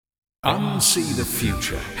Unsee the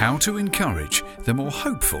Future. How to encourage the more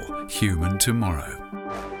hopeful human tomorrow.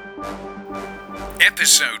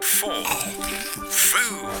 Episode 4.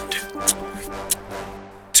 Food.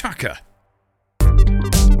 Tucker.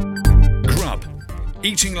 Grub.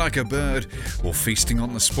 Eating like a bird or feasting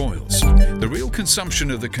on the spoils. The real consumption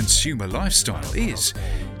of the consumer lifestyle is,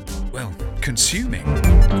 well, consuming.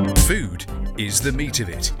 Food is the meat of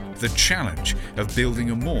it. The challenge of building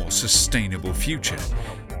a more sustainable future,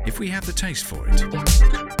 if we have the taste for it.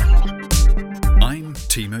 I'm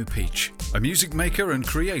Timo Peach, a music maker and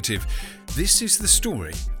creative. This is the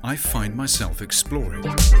story I find myself exploring.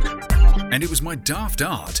 And it was my daft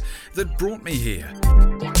art that brought me here.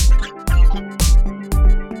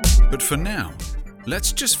 But for now,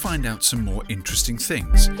 let's just find out some more interesting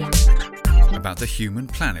things about the human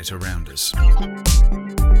planet around us.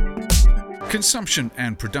 Consumption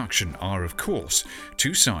and production are, of course,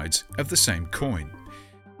 two sides of the same coin.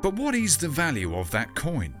 But what is the value of that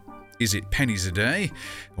coin? Is it pennies a day,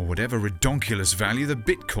 or whatever redonkulous value the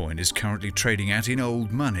Bitcoin is currently trading at in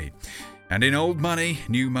old money? And in old money,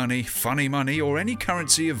 new money, funny money, or any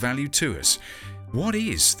currency of value to us, what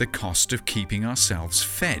is the cost of keeping ourselves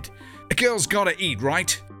fed? A girl's gotta eat,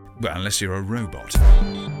 right? Well, unless you're a robot.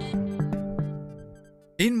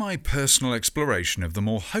 In my personal exploration of the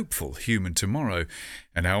more hopeful human tomorrow,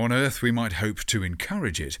 and how on earth we might hope to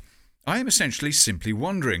encourage it, I am essentially simply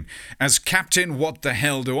wondering, as Captain What the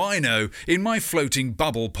Hell Do I Know, in my floating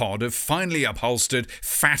bubble pod of finely upholstered,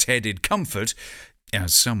 fat-headed comfort,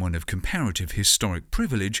 as someone of comparative historic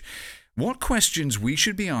privilege, what questions we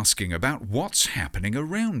should be asking about what's happening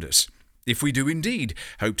around us, if we do indeed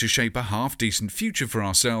hope to shape a half-decent future for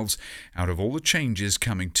ourselves out of all the changes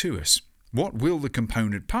coming to us. What will the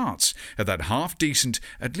component parts of that half-decent,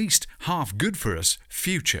 at least half-good-for-us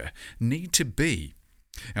future need to be?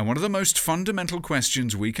 And one of the most fundamental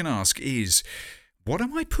questions we can ask is, what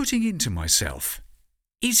am I putting into myself?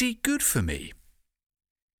 Is it good for me?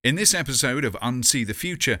 In this episode of Unsee the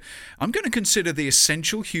Future, I'm going to consider the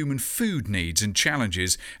essential human food needs and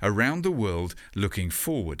challenges around the world looking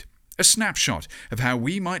forward. A snapshot of how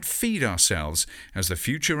we might feed ourselves as the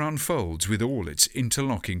future unfolds with all its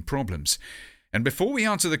interlocking problems. And before we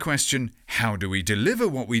answer the question, how do we deliver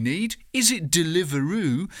what we need? Is it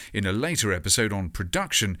Deliveroo? In a later episode on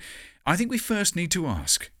production, I think we first need to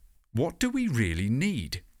ask, what do we really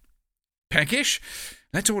need? Peckish?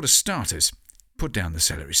 Let's order starters. Put down the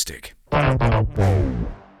celery stick.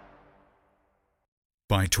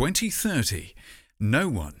 By 2030, no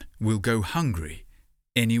one will go hungry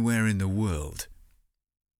anywhere in the world.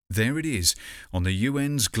 There it is on the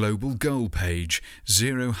UN's global goal page,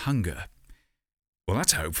 Zero Hunger. Well,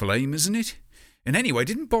 that's a hopeful aim, isn't it? And anyway,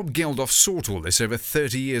 didn't Bob Geldof sort all this over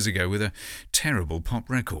 30 years ago with a terrible pop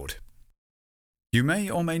record? You may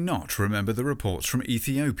or may not remember the reports from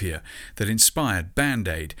Ethiopia that inspired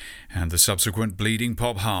Band-Aid and the subsequent bleeding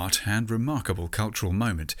pop heart and remarkable cultural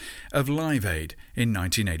moment of Live Aid in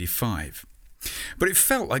 1985. But it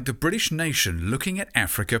felt like the British nation looking at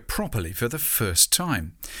Africa properly for the first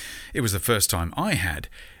time. It was the first time I had,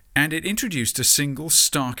 and it introduced a single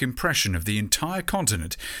stark impression of the entire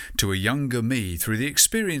continent to a younger me through the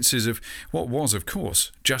experiences of what was, of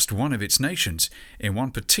course, just one of its nations in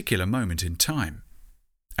one particular moment in time.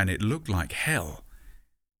 And it looked like hell.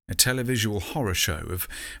 A televisual horror show of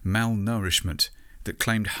malnourishment that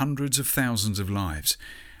claimed hundreds of thousands of lives,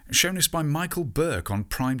 shown us by Michael Burke on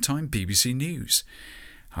primetime BBC News.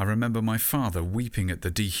 I remember my father weeping at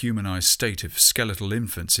the dehumanised state of skeletal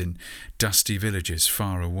infants in dusty villages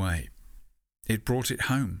far away. It brought it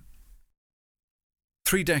home.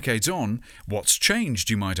 3 decades on, what's changed,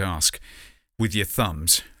 you might ask? With your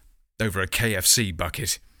thumbs, over a KFC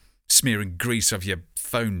bucket, smearing grease off your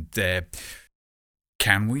phone there.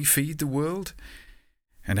 Can we feed the world?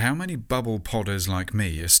 And how many bubble podders like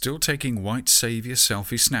me are still taking white saviour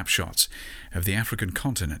selfie snapshots of the African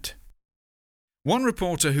continent? One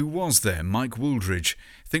reporter who was there, Mike Wooldridge,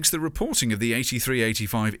 thinks the reporting of the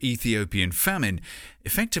 83-85 Ethiopian famine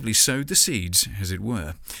effectively sowed the seeds, as it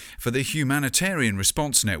were, for the humanitarian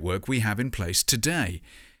response network we have in place today.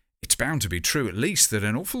 It's bound to be true, at least, that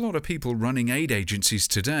an awful lot of people running aid agencies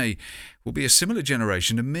today will be a similar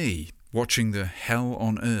generation to me, watching the hell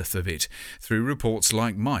on earth of it through reports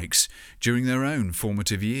like Mike's during their own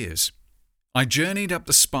formative years. I journeyed up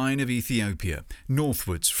the spine of Ethiopia,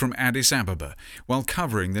 northwards from Addis Ababa, while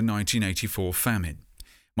covering the 1984 famine.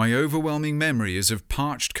 My overwhelming memory is of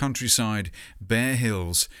parched countryside, bare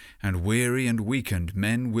hills, and weary and weakened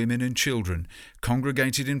men, women and children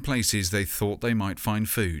congregated in places they thought they might find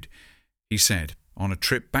food, he said, on a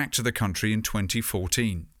trip back to the country in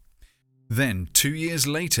 2014. Then, 2 years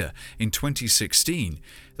later, in 2016,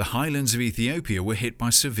 the highlands of Ethiopia were hit by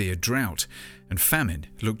severe drought, and famine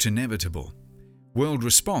looked inevitable. World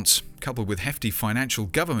response, coupled with hefty financial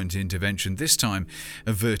government intervention this time,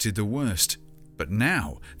 averted the worst. But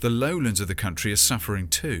now, the lowlands of the country are suffering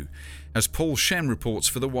too. As Paul Shem reports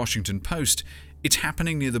for the Washington Post, it's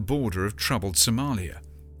happening near the border of troubled Somalia,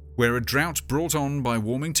 where a drought brought on by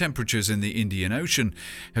warming temperatures in the Indian Ocean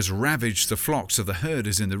has ravaged the flocks of the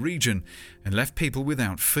herders in the region and left people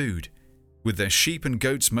without food. With their sheep and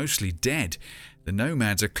goats mostly dead, the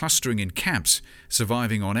nomads are clustering in camps,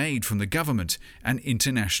 surviving on aid from the government and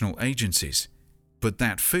international agencies. But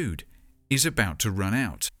that food is about to run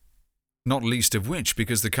out. Not least of which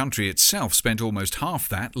because the country itself spent almost half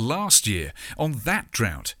that last year on that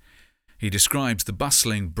drought. He describes the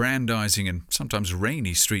bustling, brandising and sometimes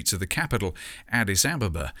rainy streets of the capital, Addis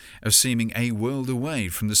Ababa, as seeming a world away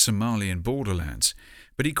from the Somalian borderlands.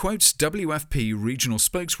 But he quotes WFP regional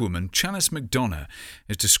spokeswoman Chalice McDonough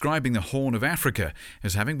as describing the Horn of Africa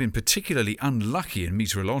as having been particularly unlucky in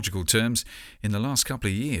meteorological terms in the last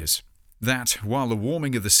couple of years. That, while the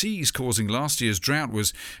warming of the seas causing last year's drought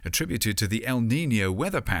was attributed to the El Niño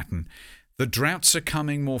weather pattern, the droughts are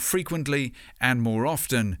coming more frequently and more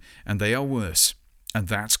often, and they are worse. And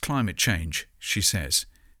that's climate change, she says.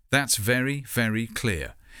 That's very, very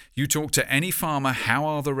clear. You talk to any farmer, how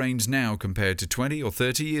are the rains now compared to 20 or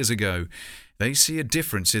 30 years ago? They see a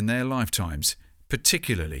difference in their lifetimes,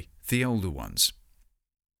 particularly the older ones.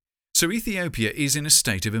 So Ethiopia is in a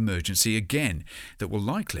state of emergency again that will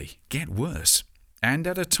likely get worse. And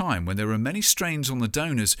at a time when there are many strains on the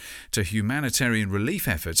donors to humanitarian relief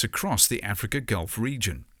efforts across the Africa Gulf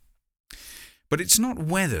region. But it's not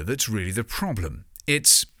weather that's really the problem.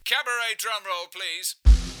 It's... Cabaret drum roll, please.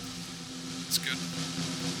 That's good.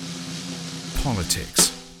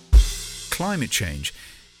 Politics. Climate change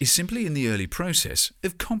is simply in the early process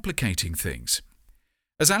of complicating things.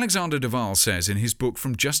 As Alexander Duval says in his book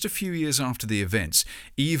From Just a Few Years After the Events,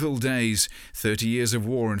 Evil Days, 30 Years of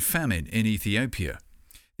War and Famine in Ethiopia,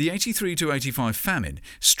 the 83 to 85 famine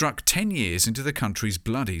struck 10 years into the country's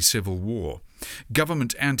bloody civil war.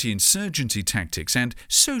 Government anti-insurgency tactics and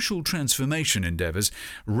social transformation endeavours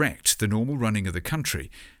wrecked the normal running of the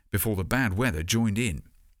country before the bad weather joined in.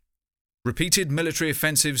 Repeated military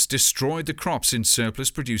offensives destroyed the crops in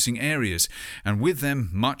surplus-producing areas, and with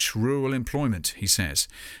them much rural employment, he says.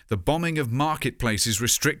 The bombing of marketplaces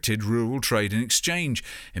restricted rural trade and exchange,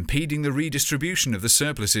 impeding the redistribution of the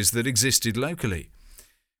surpluses that existed locally.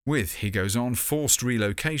 With, he goes on, forced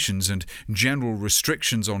relocations and general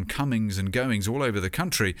restrictions on comings and goings all over the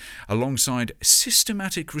country, alongside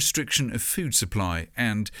systematic restriction of food supply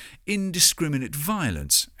and indiscriminate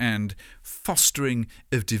violence and fostering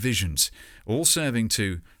of divisions, all serving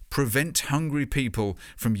to prevent hungry people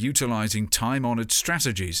from utilising time-honoured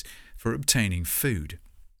strategies for obtaining food.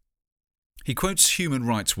 He quotes Human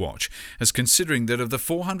Rights Watch as considering that of the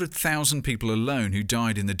 400,000 people alone who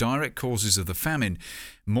died in the direct causes of the famine,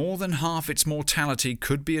 more than half its mortality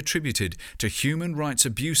could be attributed to human rights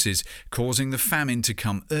abuses causing the famine to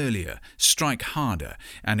come earlier, strike harder,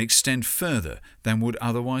 and extend further than would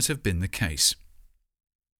otherwise have been the case.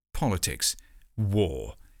 Politics.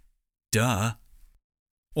 War. Duh.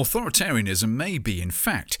 Authoritarianism may be, in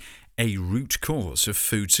fact, a root cause of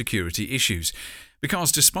food security issues,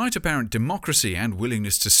 because despite apparent democracy and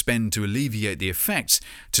willingness to spend to alleviate the effects,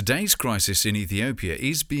 today's crisis in Ethiopia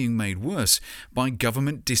is being made worse by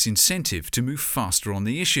government disincentive to move faster on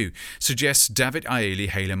the issue, suggests David Aeli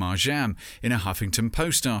Haile-Marjam in a Huffington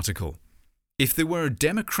Post article. If there were a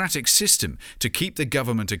democratic system to keep the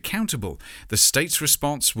government accountable, the state's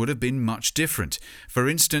response would have been much different. For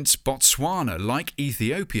instance, Botswana, like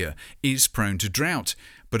Ethiopia, is prone to drought,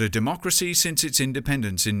 but a democracy since its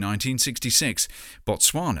independence in 1966,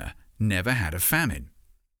 Botswana never had a famine.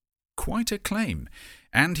 Quite a claim.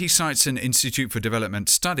 And he cites an Institute for Development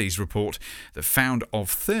Studies report that found of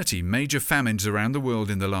 30 major famines around the world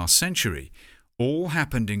in the last century, all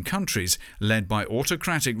happened in countries led by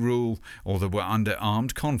autocratic rule or that were under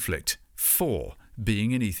armed conflict, 4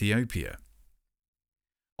 being in Ethiopia.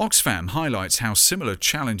 Oxfam highlights how similar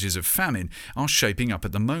challenges of famine are shaping up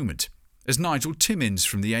at the moment. As Nigel Timmins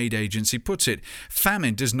from the aid agency puts it,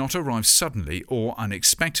 famine does not arrive suddenly or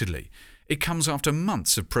unexpectedly. It comes after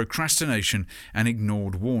months of procrastination and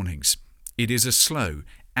ignored warnings. It is a slow,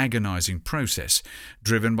 agonising process,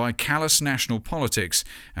 driven by callous national politics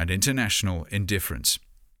and international indifference.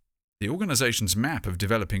 The organisation's map of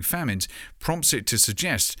developing famines prompts it to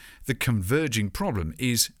suggest the converging problem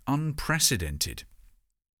is unprecedented.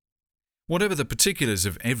 Whatever the particulars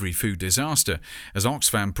of every food disaster, as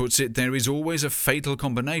Oxfam puts it, there is always a fatal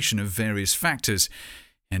combination of various factors,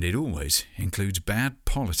 and it always includes bad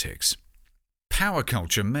politics. Power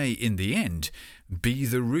culture may, in the end, be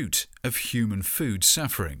the root of human food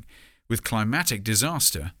suffering, with climatic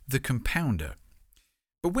disaster the compounder.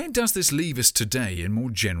 But where does this leave us today in more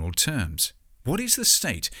general terms? What is the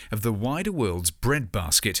state of the wider world's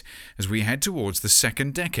breadbasket as we head towards the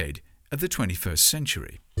second decade of the 21st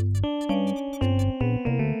century?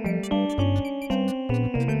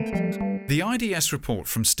 The IDS report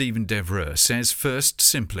from Stephen Devereux says, first,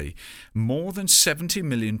 simply, more than 70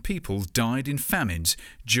 million people died in famines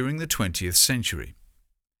during the 20th century.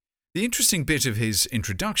 The interesting bit of his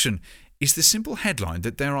introduction is the simple headline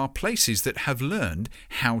that there are places that have learned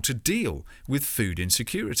how to deal with food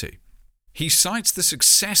insecurity. He cites the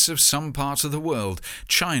success of some parts of the world,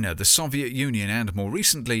 China, the Soviet Union, and more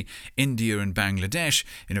recently, India and Bangladesh,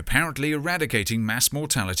 in apparently eradicating mass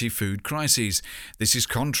mortality food crises. This is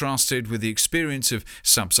contrasted with the experience of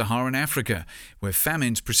sub-Saharan Africa, where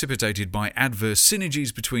famines precipitated by adverse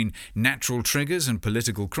synergies between natural triggers and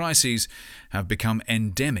political crises have become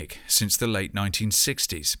endemic since the late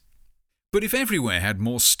 1960s. But if everywhere had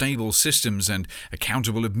more stable systems and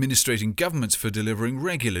accountable administrating governments for delivering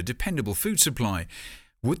regular, dependable food supply,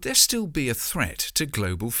 would there still be a threat to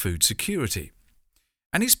global food security?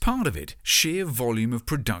 And is part of it sheer volume of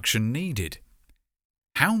production needed?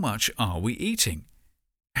 How much are we eating?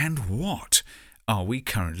 And what are we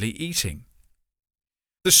currently eating?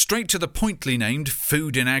 The straight-to-the-pointly named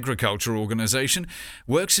Food and Agriculture Organization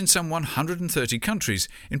works in some 130 countries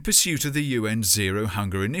in pursuit of the UN's Zero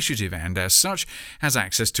Hunger Initiative and, as such, has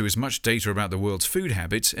access to as much data about the world's food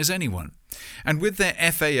habits as anyone. And with their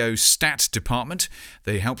FAO Stat department,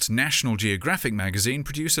 they helped National Geographic magazine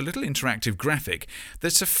produce a little interactive graphic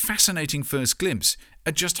that's a fascinating first glimpse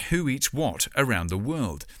at just who eats what around the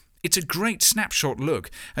world. It's a great snapshot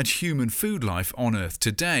look at human food life on Earth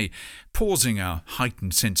today, pausing our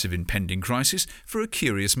heightened sense of impending crisis for a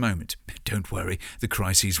curious moment. Don't worry, the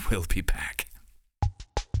crises will be back.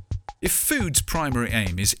 If food's primary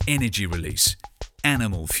aim is energy release,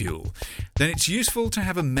 animal fuel, then it's useful to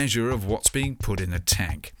have a measure of what's being put in the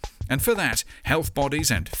tank. And for that, health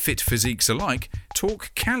bodies and fit physiques alike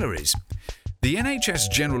talk calories. The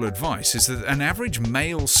NHS general advice is that an average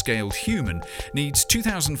male-scaled human needs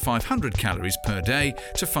 2,500 calories per day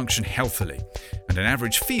to function healthily, and an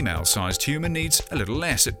average female-sized human needs a little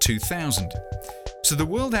less at 2,000. So the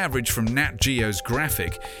world average from Nat Geo's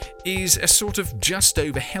graphic is a sort of just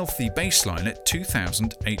over healthy baseline at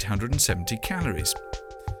 2,870 calories.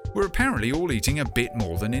 We're apparently all eating a bit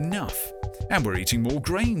more than enough. And we're eating more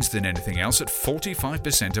grains than anything else at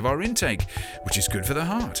 45% of our intake, which is good for the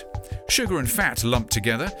heart. Sugar and fat lumped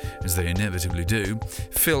together, as they inevitably do,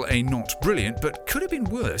 fill a not brilliant but could have been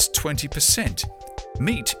worse 20%.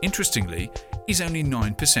 Meat, interestingly, is only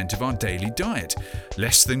 9% of our daily diet,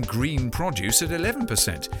 less than green produce at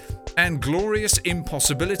 11%. And glorious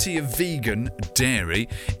impossibility of vegan dairy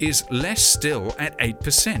is less still at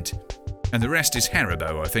 8%. And the rest is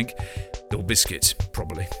Haribo, I think. Or biscuits,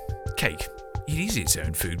 probably. Cake. It is its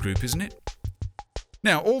own food group, isn't it?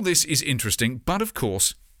 Now, all this is interesting, but of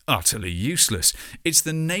course, utterly useless. It's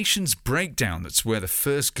the nation's breakdown that's where the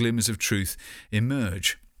first glimmers of truth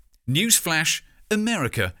emerge. Newsflash,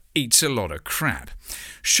 America eats a lot of crap.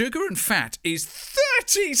 Sugar and fat is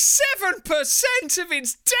 37% of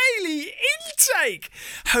its daily intake!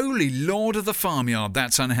 Holy Lord of the farmyard,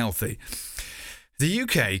 that's unhealthy. The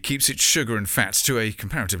UK keeps its sugar and fats to a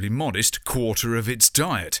comparatively modest quarter of its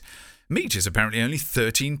diet. Meat is apparently only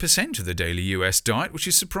 13% of the daily US diet, which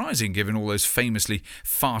is surprising given all those famously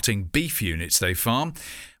farting beef units they farm,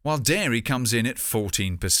 while dairy comes in at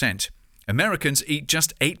 14%. Americans eat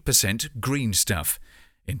just 8% green stuff.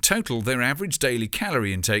 In total, their average daily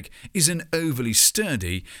calorie intake is an overly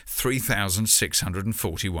sturdy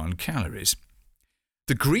 3,641 calories.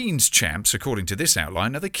 The Greens champs, according to this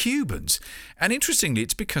outline, are the Cubans, and interestingly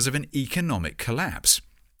it's because of an economic collapse.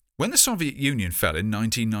 When the Soviet Union fell in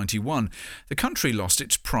 1991, the country lost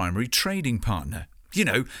its primary trading partner. You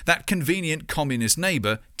know, that convenient communist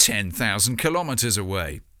neighbour 10,000 kilometres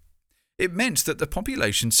away. It meant that the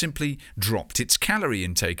population simply dropped its calorie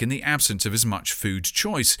intake in the absence of as much food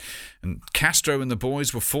choice, and Castro and the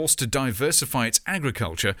boys were forced to diversify its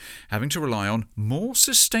agriculture, having to rely on more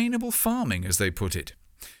sustainable farming, as they put it.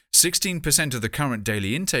 16% of the current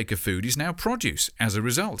daily intake of food is now produce as a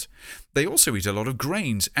result. They also eat a lot of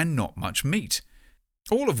grains and not much meat.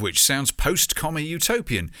 All of which sounds post-commie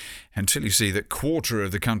utopian, until you see that quarter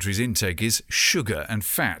of the country's intake is sugar and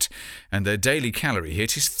fat, and their daily calorie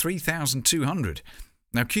hit is 3,200.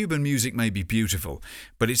 Now, Cuban music may be beautiful,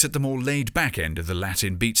 but it's at the more laid-back end of the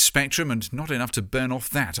Latin beat spectrum, and not enough to burn off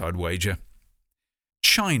that, I'd wager.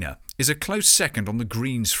 China is a close second on the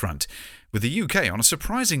greens front, with the UK on a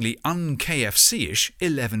surprisingly un-KFC-ish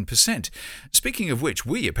 11%. Speaking of which,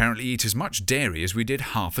 we apparently eat as much dairy as we did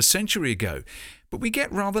half a century ago, but we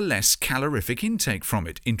get rather less calorific intake from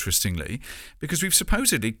it, interestingly, because we've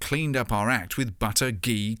supposedly cleaned up our act with butter,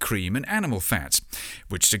 ghee, cream and animal fats,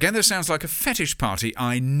 which together sounds like a fetish party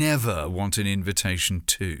I never want an invitation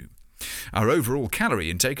to. Our overall calorie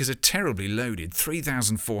intake is a terribly loaded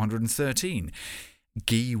 3,413.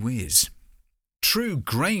 Gee whiz. True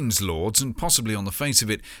grains lords, and possibly on the face of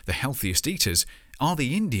it the healthiest eaters, are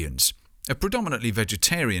the Indians. A predominantly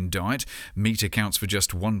vegetarian diet, meat accounts for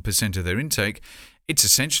just 1% of their intake. It's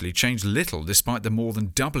essentially changed little despite the more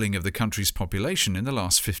than doubling of the country's population in the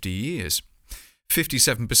last 50 years.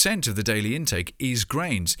 57% of the daily intake is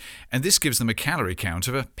grains, and this gives them a calorie count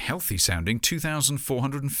of a healthy-sounding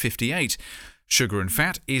 2,458. Sugar and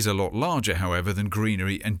fat is a lot larger, however, than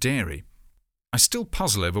greenery and dairy. I still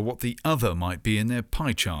puzzle over what the other might be in their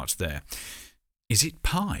pie chart there. Is it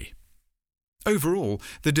pie? Overall,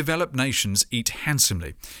 the developed nations eat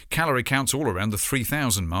handsomely. Calorie counts all around the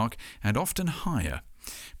 3,000 mark and often higher.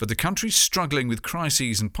 But the countries struggling with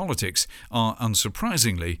crises and politics are,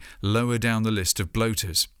 unsurprisingly, lower down the list of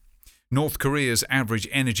bloaters. North Korea's average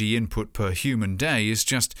energy input per human day is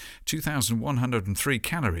just 2,103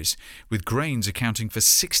 calories, with grains accounting for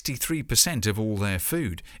 63% of all their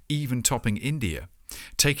food, even topping India,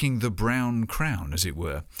 taking the brown crown, as it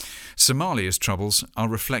were. Somalia's troubles are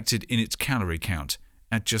reflected in its calorie count,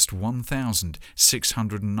 at just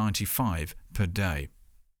 1,695 per day.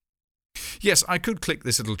 Yes, I could click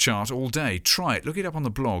this little chart all day. Try it, look it up on the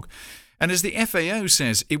blog. And as the FAO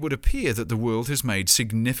says, it would appear that the world has made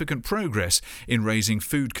significant progress in raising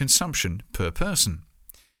food consumption per person.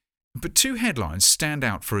 But two headlines stand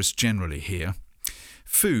out for us generally here.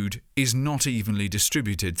 Food is not evenly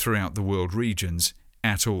distributed throughout the world regions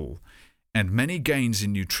at all, and many gains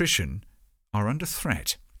in nutrition are under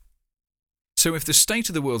threat. So if the state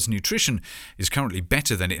of the world's nutrition is currently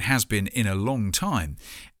better than it has been in a long time,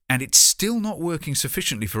 and it's still not working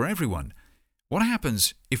sufficiently for everyone, what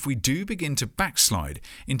happens if we do begin to backslide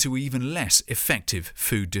into even less effective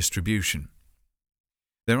food distribution?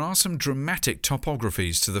 There are some dramatic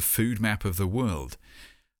topographies to the food map of the world,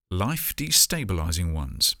 life-destabilizing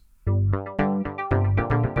ones.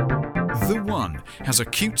 The One has a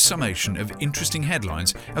cute summation of interesting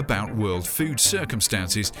headlines about world food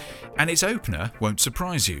circumstances, and its opener won't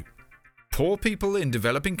surprise you. Poor people in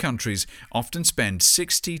developing countries often spend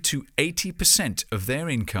 60 to 80% of their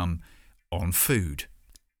income on food.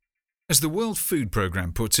 As the World Food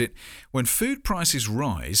Programme puts it, when food prices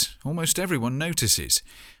rise, almost everyone notices.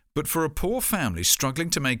 But for a poor family struggling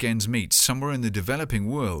to make ends meet somewhere in the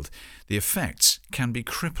developing world, the effects can be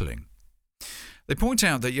crippling. They point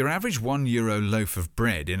out that your average €1 loaf of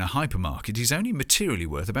bread in a hypermarket is only materially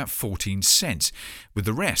worth about 14 cents, with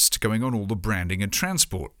the rest going on all the branding and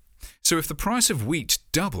transport. So if the price of wheat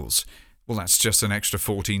doubles, well, that's just an extra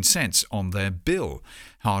 14 cents on their bill.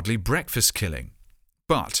 Hardly breakfast killing.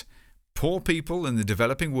 But poor people in the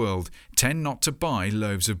developing world tend not to buy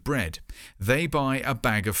loaves of bread. They buy a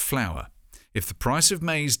bag of flour. If the price of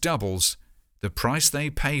maize doubles, the price they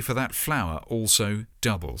pay for that flour also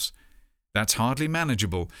doubles. That's hardly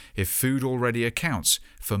manageable if food already accounts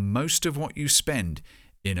for most of what you spend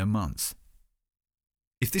in a month.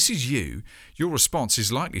 If this is you, your response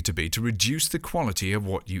is likely to be to reduce the quality of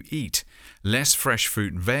what you eat. Less fresh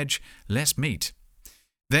fruit and veg, less meat.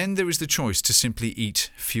 Then there is the choice to simply eat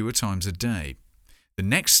fewer times a day. The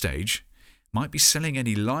next stage might be selling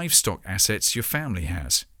any livestock assets your family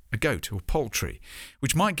has, a goat or poultry,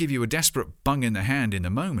 which might give you a desperate bung in the hand in the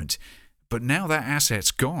moment, but now that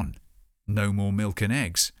asset's gone. No more milk and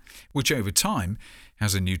eggs, which over time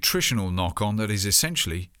has a nutritional knock-on that is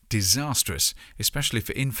essentially disastrous, especially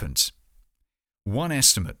for infants. One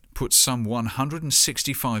estimate puts some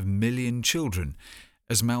 165 million children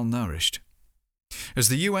as malnourished. As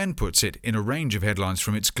the UN puts it in a range of headlines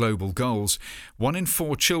from its global goals, 1 in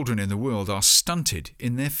 4 children in the world are stunted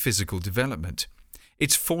in their physical development.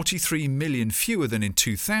 It's 43 million fewer than in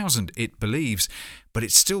 2000, it believes, but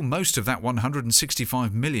it's still most of that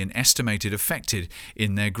 165 million estimated affected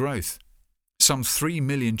in their growth. Some 3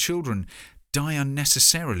 million children die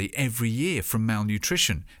unnecessarily every year from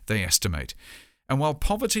malnutrition, they estimate. And while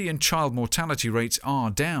poverty and child mortality rates are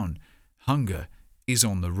down, hunger is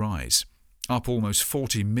on the rise, up almost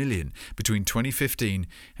 40 million between 2015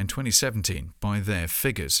 and 2017 by their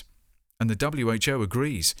figures. And the WHO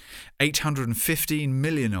agrees. 815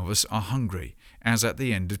 million of us are hungry, as at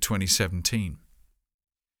the end of 2017.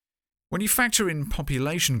 When you factor in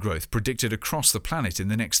population growth predicted across the planet in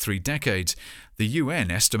the next 3 decades, the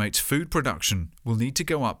UN estimates food production will need to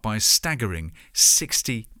go up by a staggering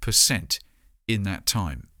 60% in that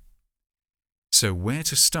time. So where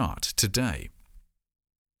to start today?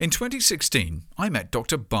 In 2016, I met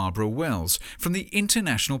Dr. Barbara Wells from the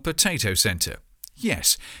International Potato Centre.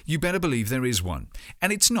 Yes, you better believe there is one.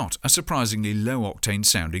 And it's not a surprisingly low-octane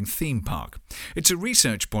sounding theme park. It's a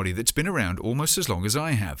research body that's been around almost as long as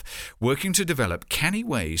I have, working to develop canny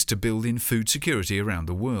ways to build in food security around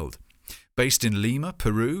the world. Based in Lima,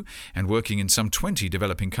 Peru, and working in some 20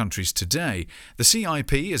 developing countries today, the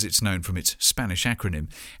CIP, as it's known from its Spanish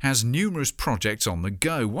acronym, has numerous projects on the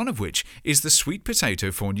go, one of which is the Sweet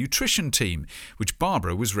Potato for Nutrition team, which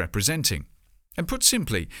Barbara was representing. And put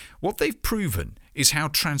simply, what they've proven is how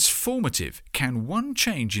transformative can one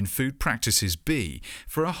change in food practices be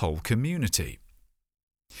for a whole community.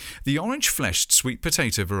 The orange-fleshed sweet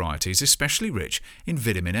potato variety is especially rich in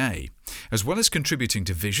vitamin A. As well as contributing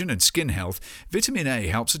to vision and skin health, vitamin A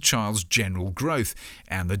helps a child's general growth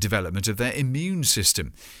and the development of their immune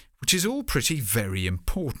system, which is all very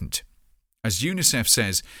important. As UNICEF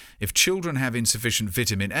says, if children have insufficient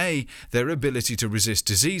vitamin A, their ability to resist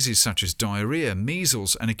diseases such as diarrhea,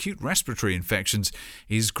 measles, and acute respiratory infections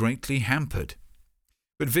is greatly hampered.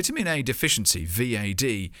 But vitamin A deficiency,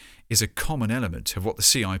 VAD, is a common element of what the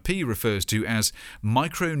CIP refers to as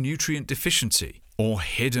micronutrient deficiency or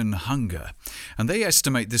hidden hunger, and they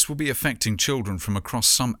estimate this will be affecting children from across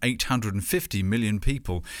some 850 million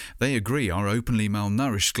people they agree are openly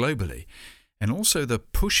malnourished globally, and also the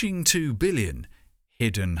pushing 2 billion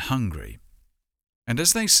hidden hungry. And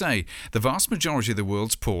as they say, the vast majority of the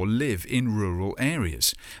world's poor live in rural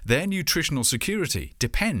areas. Their nutritional security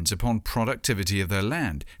depends upon productivity of their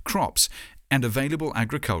land, crops, and available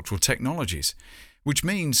agricultural technologies, which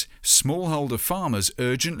means smallholder farmers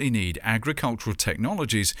urgently need agricultural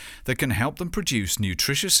technologies that can help them produce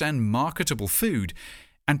nutritious and marketable food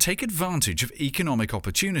and take advantage of economic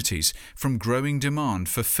opportunities from growing demand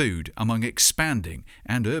for food among expanding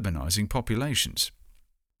and urbanizing populations.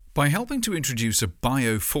 By helping to introduce a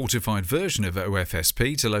bio-fortified version of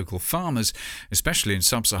OFSP to local farmers, especially in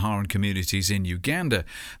sub-Saharan communities in Uganda,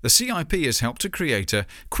 the CIP has helped to create a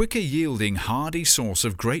quicker-yielding, hardy source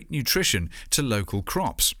of great nutrition to local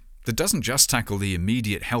crops that doesn't just tackle the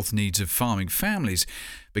immediate health needs of farming families,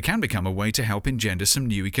 but can become a way to help engender some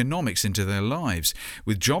new economics into their lives,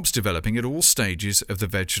 with jobs developing at all stages of the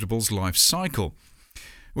vegetable's life cycle,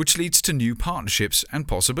 which leads to new partnerships and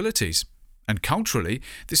possibilities. And culturally,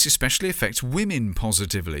 this especially affects women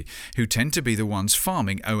positively, who tend to be the ones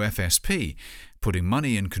farming OFSP, putting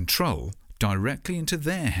money and control directly into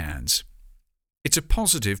their hands. It's a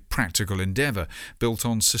positive, practical endeavour built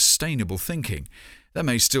on sustainable thinking. There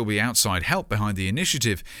may still be outside help behind the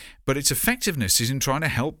initiative, but its effectiveness is in trying to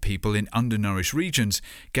help people in undernourished regions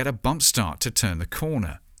get a bump start to turn the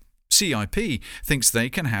corner. CIP thinks they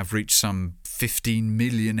can have reached some 15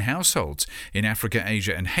 million households in Africa,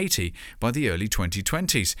 Asia and Haiti by the early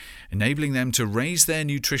 2020s, enabling them to raise their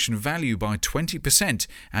nutrition value by 20%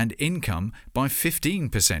 and income by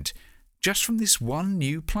 15%, just from this one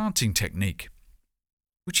new planting technique,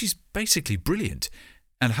 which is basically brilliant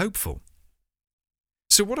and hopeful.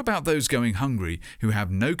 So what about those going hungry who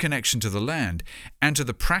have no connection to the land and to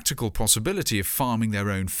the practical possibility of farming their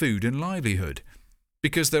own food and livelihood?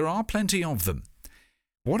 Because there are plenty of them.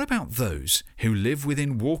 What about those who live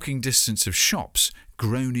within walking distance of shops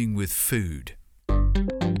groaning with food?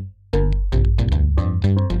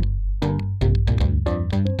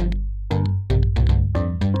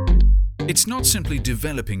 It's not simply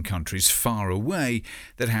developing countries far away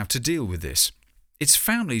that have to deal with this. It's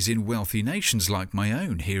families in wealthy nations like my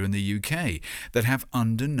own here in the UK that have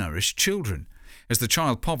undernourished children. As the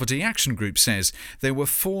Child Poverty Action Group says, there were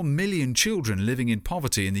 4 million children living in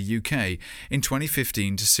poverty in the UK in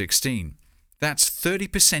 2015 to 16. That's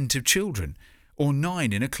 30% of children, or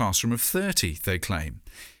 9 in a classroom of 30, they claim.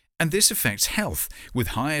 And this affects health, with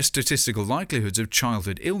higher statistical likelihoods of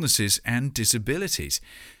childhood illnesses and disabilities.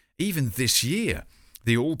 Even this year,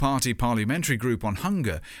 the All-Party Parliamentary Group on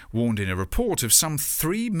Hunger warned in a report of some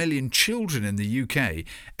 3 million children in the UK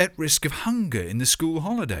at risk of hunger in the school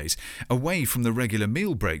holidays, away from the regular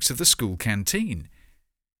meal breaks of the school canteen.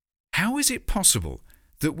 How is it possible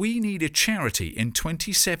that we need a charity in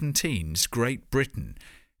 2017's Great Britain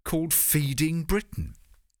called Feeding Britain?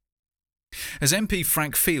 As MP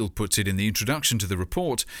Frank Field puts it in the introduction to the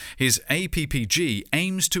report, his APPG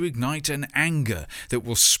aims to ignite an anger that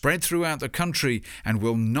will spread throughout the country and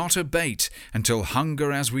will not abate until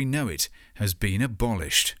hunger as we know it has been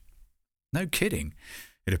abolished. No kidding.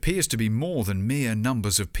 It appears to be more than mere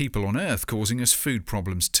numbers of people on Earth causing us food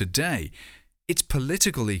problems today. It's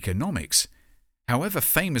political economics. However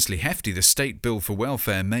famously hefty the state bill for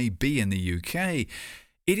welfare may be in the UK,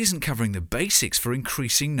 it isn't covering the basics for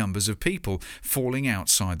increasing numbers of people falling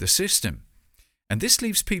outside the system. And this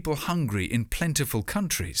leaves people hungry in plentiful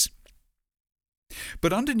countries.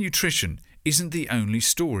 But undernutrition isn't the only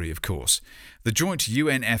story, of course. The joint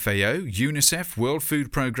UN-FAO, UNICEF, World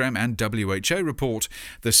Food Programme and WHO report,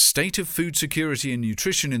 The State of Food Security and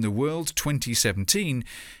Nutrition in the World 2017,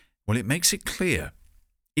 well, it makes it clear.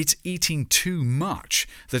 It's eating too much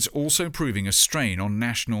that's also proving a strain on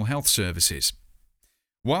national health services.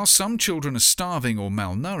 While some children are starving or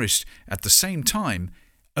malnourished, at the same time,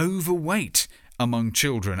 overweight among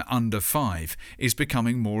children under 5 is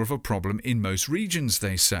becoming more of a problem in most regions,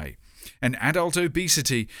 they say. And adult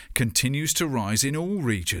obesity continues to rise in all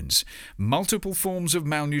regions. Multiple forms of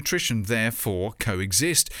malnutrition therefore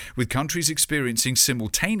coexist, with countries experiencing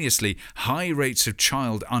simultaneously high rates of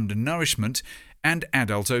child undernourishment and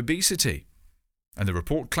adult obesity. And the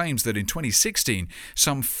report claims that in 2016,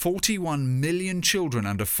 some 41 million children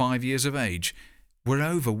under 5 years of age were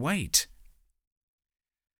overweight.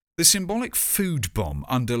 The symbolic food bomb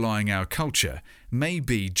underlying our culture may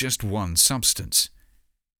be just one substance: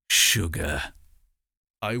 sugar.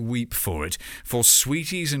 I weep for it, for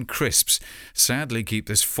sweeties and crisps sadly keep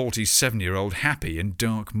this 47-year-old happy in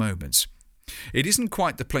dark moments. It isn't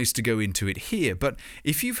quite the place to go into it here, but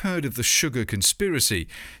if you've heard of the sugar conspiracy,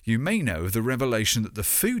 you may know of the revelation that the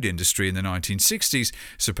food industry in the 1960s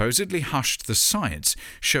supposedly hushed the science,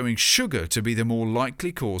 showing sugar to be the more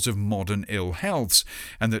likely cause of modern ill healths,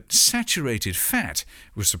 and that saturated fat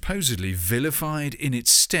was supposedly vilified in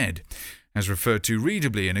its stead. As referred to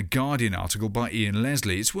readably in a Guardian article by Ian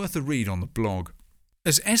Leslie, it's worth a read on the blog.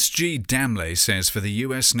 As S.G. Damley says for the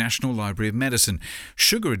US National Library of Medicine,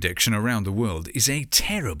 sugar addiction around the world is a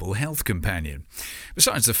terrible health companion.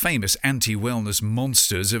 Besides the famous anti-wellness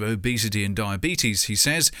monsters of obesity and diabetes, he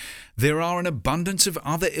says, there are an abundance of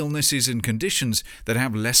other illnesses and conditions that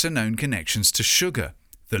have lesser-known connections to sugar.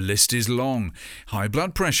 The list is long: high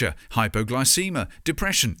blood pressure, hypoglycemia,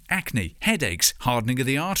 depression, acne, headaches, hardening of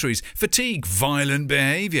the arteries, fatigue, violent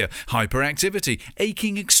behaviour, hyperactivity,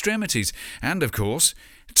 aching extremities, and, of course,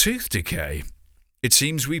 tooth decay. It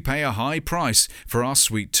seems we pay a high price for our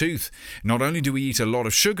sweet tooth. Not only do we eat a lot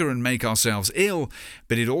of sugar and make ourselves ill,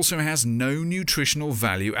 but it also has no nutritional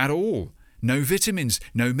value at all. No vitamins,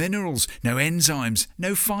 no minerals, no enzymes,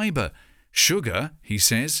 no fibre. Sugar, he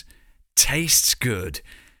says, tastes good.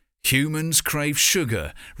 Humans crave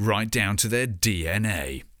sugar right down to their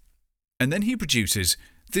DNA. And then he produces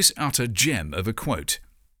this utter gem of a quote.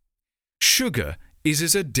 Sugar is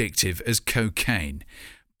as addictive as cocaine.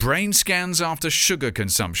 Brain scans after sugar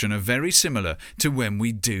consumption are very similar to when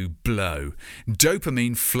we do blow.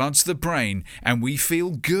 Dopamine floods the brain and we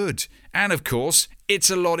feel good. And of course,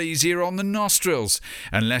 it's a lot easier on the nostrils,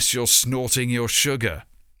 unless you're snorting your sugar.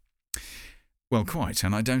 Well, quite,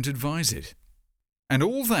 and I don't advise it. And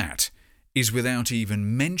all that is without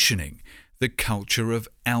even mentioning the culture of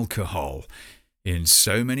alcohol in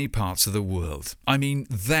so many parts of the world. I mean,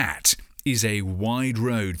 that is a wide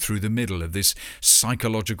road through the middle of this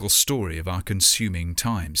psychological story of our consuming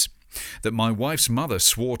times. That my wife's mother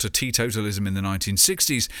swore to teetotalism in the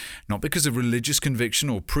 1960s, not because of religious conviction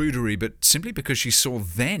or prudery, but simply because she saw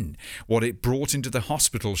then what it brought into the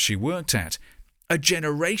hospital she worked at. A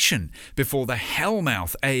generation before the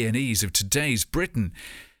hellmouth A&Es of today's Britain.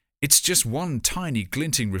 It's just one tiny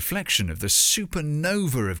glinting reflection of the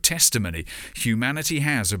supernova of testimony humanity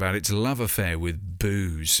has about its love affair with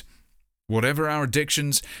booze. Whatever our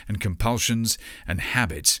addictions and compulsions and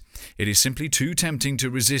habits, it is simply too tempting to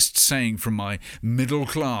resist saying from my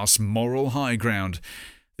middle-class moral high ground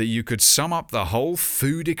that you could sum up the whole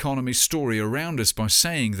food economy story around us by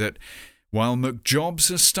saying that while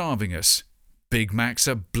McJobs are starving us, Big Macs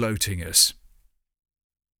are bloating us.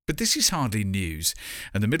 But this is hardly news,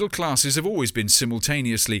 and the middle classes have always been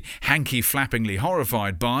simultaneously hanky-flappingly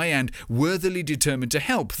horrified by and worthily determined to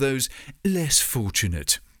help those less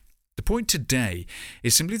fortunate. The point today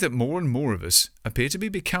is simply that more and more of us appear to be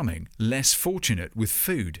becoming less fortunate with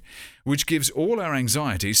food, which gives all our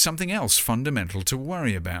anxieties something else fundamental to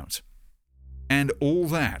worry about. And all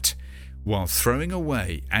that while throwing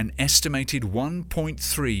away an estimated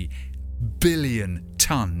 1.3 billion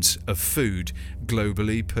tonnes of food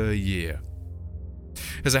globally per year.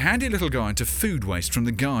 As a handy little guide to food waste from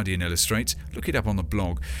The Guardian illustrates, look it up on the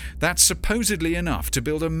blog, that's supposedly enough to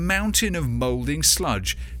build a mountain of moulding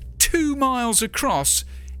sludge 2 miles across,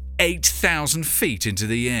 8,000 feet into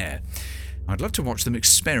the air. I'd love to watch them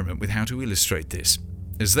experiment with how to illustrate this.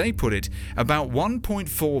 As they put it, about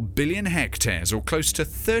 1.4 billion hectares, or close to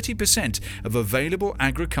 30% of available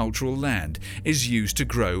agricultural land, is used to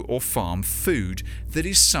grow or farm food that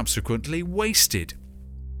is subsequently wasted.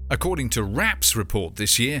 According to WRAP's report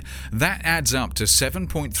this year, that adds up to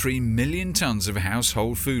 7.3 million tonnes of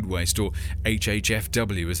household food waste, or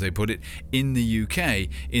HHFW as they put it, in the UK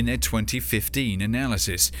in their 2015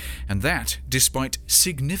 analysis, and that despite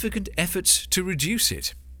significant efforts to reduce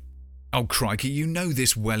it. Oh crikey, you know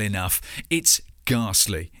this well enough. It's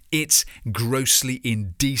ghastly. It's grossly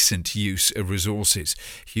indecent use of resources,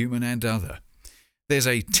 human and other. There's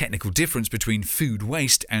a technical difference between food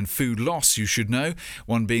waste and food loss, you should know,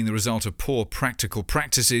 one being the result of poor practical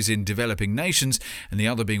practices in developing nations, and the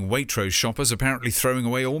other being Waitrose shoppers apparently throwing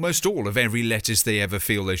away almost all of every lettuce they ever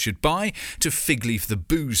feel they should buy to fig leaf the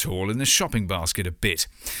booze haul in the shopping basket a bit.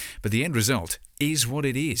 But the end result is what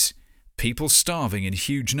it is. People starving in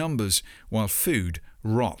huge numbers, while food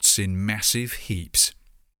rots in massive heaps.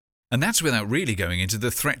 And that's without really going into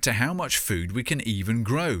the threat to how much food we can even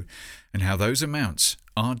grow, and how those amounts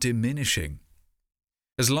are diminishing.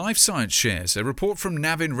 As Life Science shares, a report from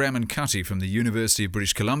Navin Ramankutty from the University of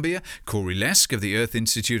British Columbia, Corey Lesk of the Earth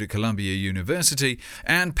Institute at Columbia University,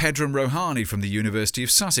 and Pedram Rohani from the University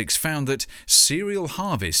of Sussex found that cereal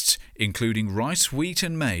harvests, including rice, wheat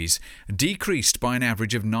and maize, decreased by an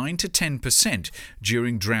average of 9 to 10%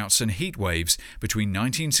 during droughts and heat waves between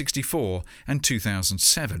 1964 and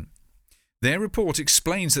 2007. Their report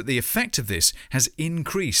explains that the effect of this has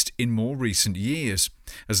increased in more recent years.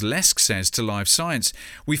 As Lesk says to Life Science,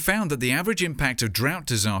 we found that the average impact of drought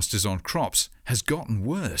disasters on crops has gotten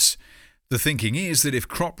worse. The thinking is that if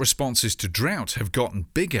crop responses to drought have gotten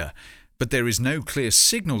bigger, but there is no clear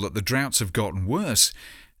signal that the droughts have gotten worse,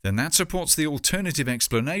 then that supports the alternative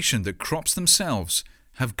explanation that crops themselves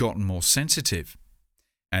have gotten more sensitive.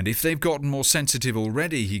 And if they've gotten more sensitive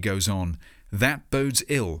already, he goes on, that bodes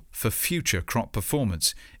ill for future crop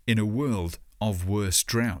performance in a world of worse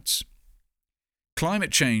droughts.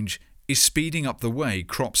 Climate change is speeding up the way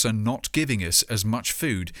crops are not giving us as much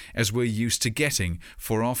food as we're used to getting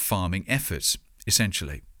for our farming efforts,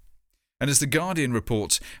 essentially. And as The Guardian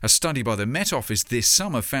reports, a study by the Met Office this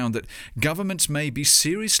summer found that governments may be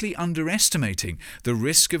seriously underestimating the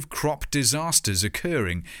risk of crop disasters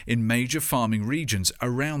occurring in major farming regions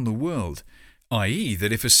around the world, i.e.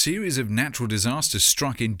 that if a series of natural disasters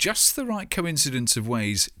struck in just the right coincidence of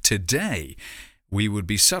ways today, we would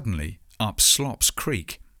be suddenly up Slops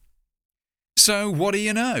Creek. So what do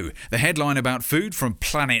you know? The headline about food from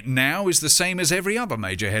Planet Now is the same as every other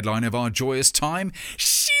major headline of our joyous time.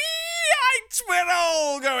 We're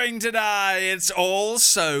all going to die. It's all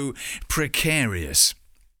so precarious.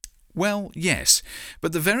 Well, yes,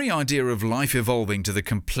 but the very idea of life evolving to the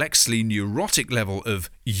complexly neurotic level of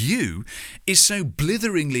you is so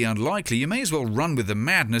blitheringly unlikely you may as well run with the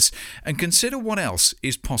madness and consider what else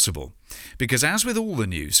is possible. Because as with all the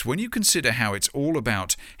news, when you consider how it's all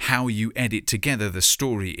about how you edit together the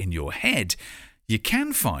story in your head, you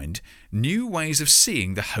can find new ways of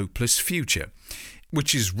seeing the hopeless future,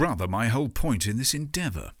 which is rather my whole point in this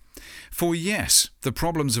endeavour. For yes, the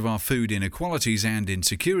problems of our food inequalities and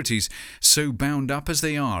insecurities, so bound up as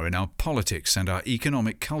they are in our politics and our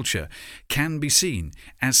economic culture, can be seen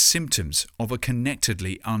as symptoms of a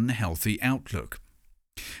connectedly unhealthy outlook.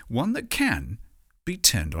 One that can be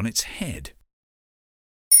turned on its head.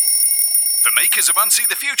 The makers of Unsee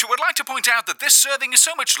The Future would like to point out that this serving is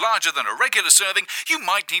so much larger than a regular serving, you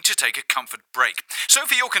might need to take a comfort break. So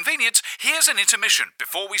for your convenience, here's an intermission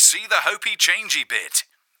before we see the hopey changey bit.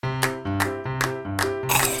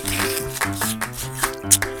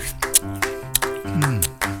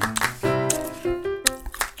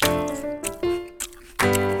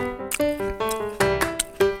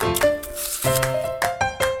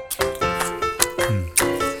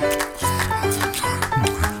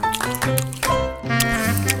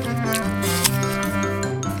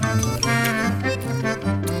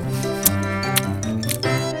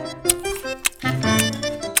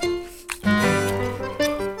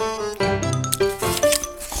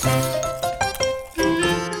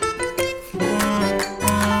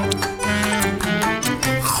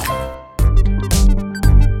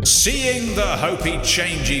 Seeing the hopey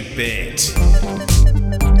changey bit.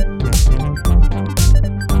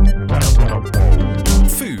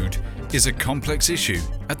 Food is a complex issue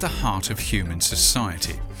at the heart of human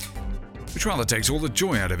society, which rather takes all the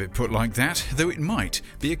joy out of it put like that, though it might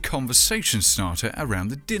be a conversation starter around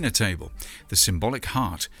the dinner table, the symbolic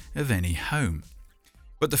heart of any home.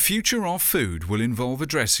 But the future of food will involve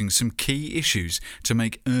addressing some key issues to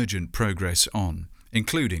make urgent progress on,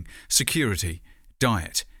 including security,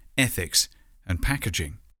 diet, ethics, and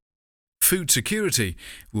packaging. Food security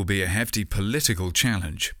will be a hefty political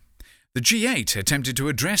challenge. The G8 attempted to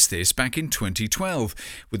address this back in 2012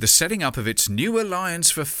 with the setting up of its new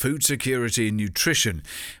Alliance for Food Security and Nutrition,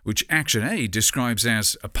 which ActionAid describes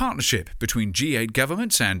as a partnership between G8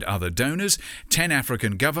 governments and other donors, 10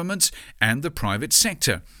 African governments, and the private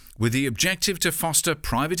sector, with the objective to foster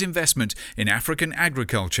private investment in African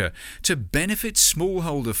agriculture to benefit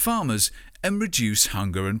smallholder farmers and reduce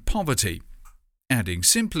hunger and poverty. Adding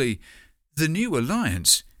simply, the new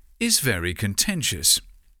alliance is very contentious.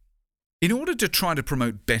 In order to try to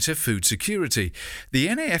promote better food security, the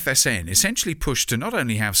NAFSN essentially pushed to not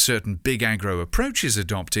only have certain big agro approaches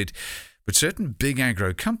adopted, but certain big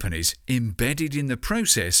agro companies embedded in the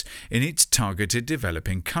process in its targeted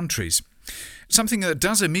developing countries. Something that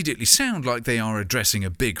does immediately sound like they are addressing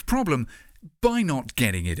a big problem by not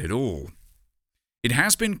getting it at all. It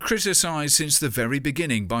has been criticised since the very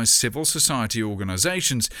beginning by civil society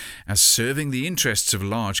organisations as serving the interests of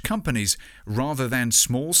large companies rather than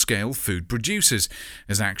small-scale food producers,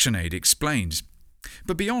 as ActionAid explains.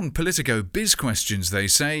 But beyond politico-biz questions, they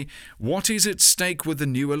say, what is at stake with the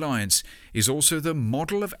new alliance is also the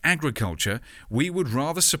model of agriculture we would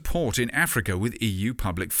rather support in Africa with EU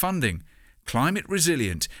public funding. Climate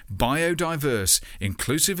resilient, biodiverse,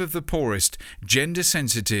 inclusive of the poorest, gender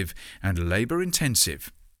sensitive, and labour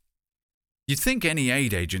intensive. You'd think any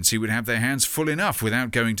aid agency would have their hands full enough without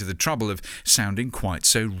going to the trouble of sounding quite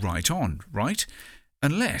so right on, right?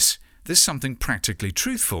 Unless there's something practically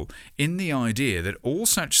truthful in the idea that all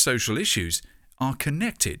such social issues are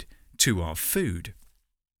connected to our food.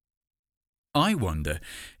 I wonder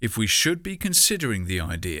if we should be considering the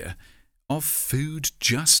idea of food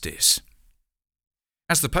justice.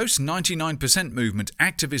 As the post-99% movement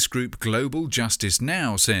activist group Global Justice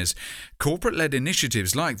Now says, corporate-led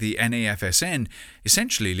initiatives like the NAFSN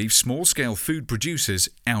essentially leave small-scale food producers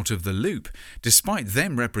out of the loop, despite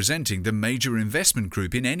them representing the major investment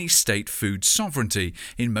group in any state food sovereignty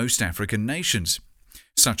in most African nations.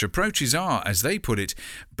 Such approaches are, as they put it,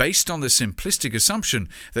 based on the simplistic assumption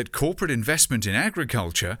that corporate investment in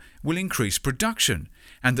agriculture will increase production,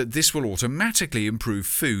 and that this will automatically improve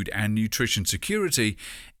food and nutrition security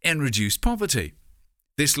and reduce poverty.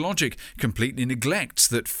 This logic completely neglects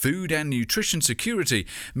that food and nutrition security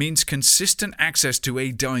means consistent access to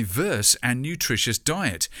a diverse and nutritious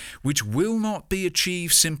diet, which will not be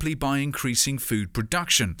achieved simply by increasing food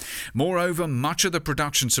production. Moreover, much of the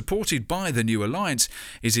production supported by the new alliance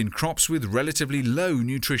is in crops with relatively low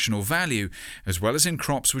nutritional value, as well as in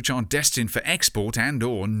crops which are destined for export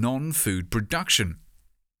and/or non-food production.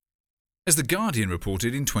 As The Guardian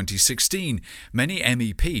reported in 2016, many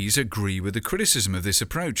MEPs agree with the criticism of this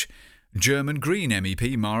approach. German Green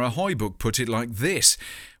MEP Mara Heubuck put it like this: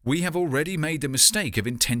 "We have already made the mistake of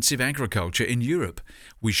intensive agriculture in Europe.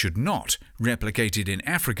 We should not replicate it in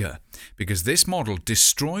Africa, because this model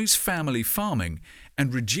destroys family farming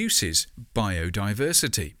and reduces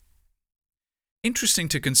biodiversity." Interesting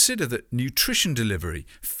to consider that nutrition delivery,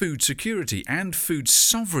 food security, and food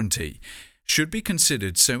sovereignty should be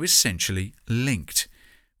considered so essentially linked,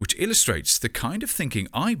 which illustrates the kind of thinking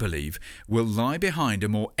I believe will lie behind a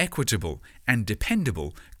more equitable and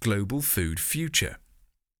dependable global food future.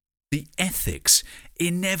 The ethics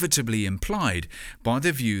inevitably implied by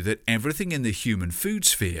the view that everything in the human food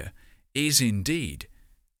sphere is indeed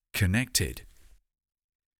connected.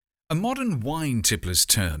 A modern wine tippler's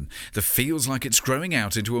term that feels like it's growing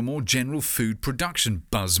out into a more general food production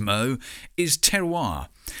buzzmo is terroir,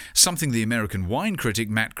 something the American wine critic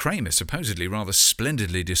Matt Kramer supposedly rather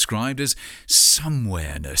splendidly described as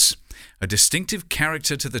somewhereness, a distinctive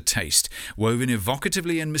character to the taste, woven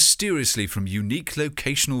evocatively and mysteriously from unique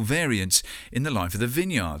locational variants in the life of the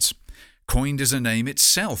vineyards. Coined as a name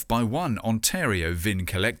itself by one Ontario Vin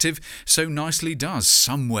collective, so nicely does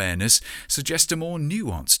somewhereness suggest a more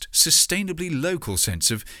nuanced, sustainably local sense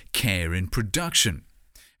of care in production.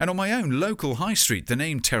 And on my own local high street, the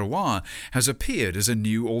name terroir has appeared as a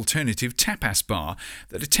new alternative tapas bar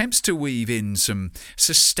that attempts to weave in some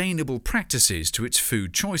sustainable practices to its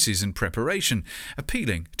food choices and preparation,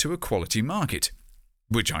 appealing to a quality market.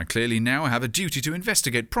 Which I clearly now have a duty to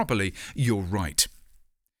investigate properly, you're right.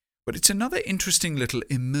 But it's another interesting little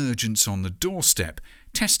emergence on the doorstep,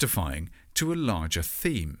 testifying to a larger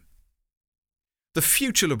theme. The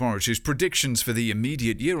Future Laboratory's predictions for the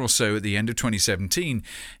immediate year or so at the end of 2017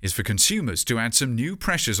 is for consumers to add some new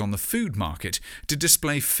pressures on the food market to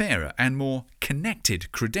display fairer and more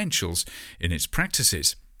connected credentials in its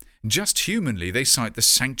practices. Just humanly, they cite the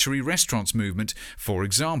sanctuary restaurants movement, for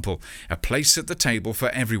example, a place at the table for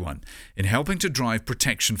everyone, in helping to drive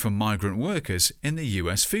protection for migrant workers in the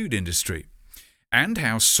US food industry. And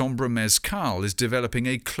how Sombra Mezcal is developing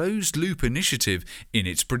a closed-loop initiative in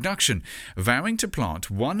its production, vowing to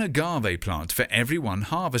plant one agave plant for every one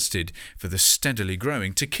harvested for the steadily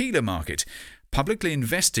growing tequila market, publicly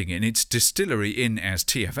investing in its distillery in, as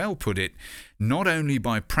TFL put it, not only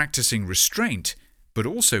by practicing restraint, but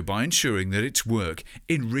also by ensuring that its work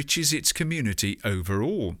enriches its community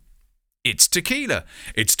overall. It's tequila.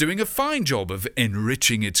 It's doing a fine job of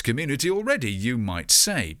enriching its community already, you might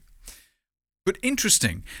say. But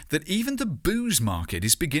interesting that even the booze market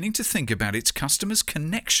is beginning to think about its customers'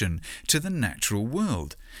 connection to the natural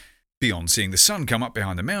world. Beyond seeing the sun come up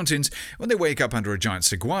behind the mountains, when they wake up under a giant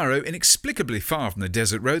saguaro, inexplicably far from the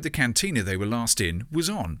desert road the cantina they were last in was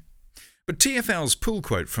on. But TFL's pull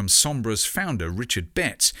quote from Sombra's founder, Richard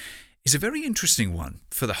Betts, is a very interesting one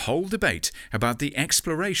for the whole debate about the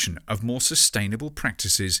exploration of more sustainable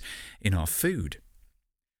practices in our food.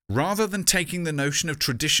 Rather than taking the notion of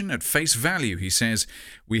tradition at face value, he says,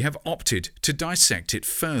 we have opted to dissect it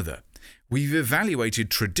further. We've evaluated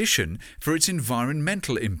tradition for its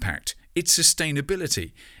environmental impact, its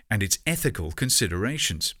sustainability, and its ethical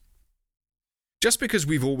considerations. Just because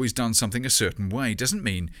we've always done something a certain way doesn't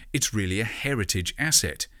mean it's really a heritage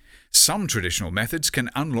asset. Some traditional methods can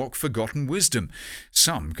unlock forgotten wisdom.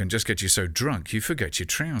 Some can just get you so drunk you forget your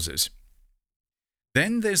trousers.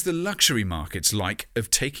 Then there's the luxury market's like of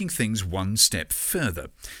taking things one step further.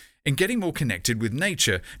 In getting more connected with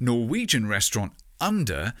nature, Norwegian restaurant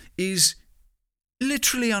Under is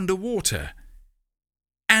literally underwater.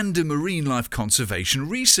 And a marine life conservation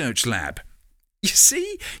research lab. You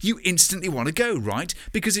see, you instantly want to go, right?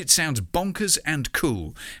 Because it sounds bonkers and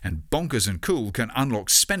cool. And bonkers and cool can unlock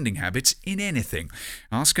spending habits in anything.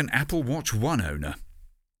 Ask an Apple Watch 1 owner.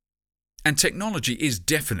 And technology is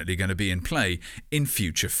definitely going to be in play in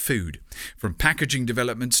future food. From packaging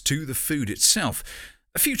developments to the food itself.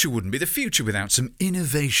 The future wouldn't be the future without some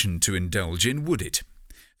innovation to indulge in, would it?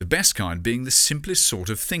 The best kind being the simplest sort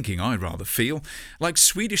of thinking, I rather feel, like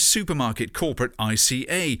Swedish supermarket corporate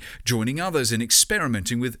ICA, joining others in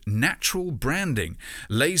experimenting with natural branding,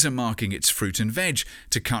 laser marking its fruit and veg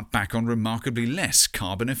to cut back on remarkably less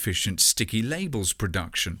carbon-efficient sticky labels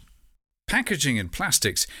production. Packaging and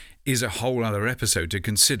plastics is a whole other episode to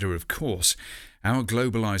consider, of course. Our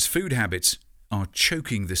globalised food habits are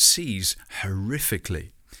choking the seas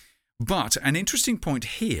horrifically. But an interesting point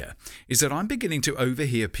here is that I'm beginning to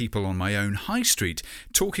overhear people on my own high street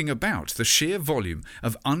talking about the sheer volume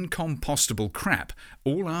of uncompostable crap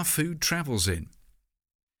all our food travels in.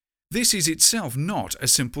 This is itself not a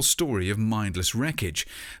simple story of mindless wreckage.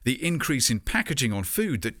 The increase in packaging on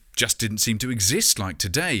food that just didn't seem to exist like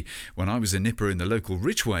today, when I was a nipper in the local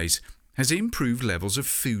Richways, has improved levels of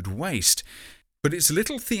food waste. But it's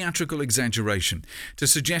little theatrical exaggeration to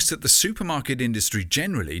suggest that the supermarket industry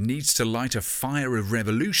generally needs to light a fire of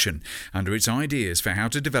revolution under its ideas for how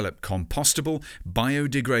to develop compostable,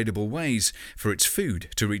 biodegradable ways for its food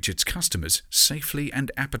to reach its customers safely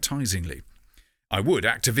and appetizingly. I would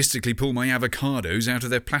activistically pull my avocados out of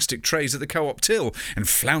their plastic trays at the co-op till and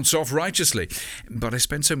flounce off righteously, but I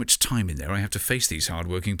spend so much time in there I have to face these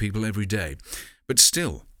hard-working people every day. But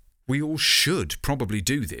still, we all should probably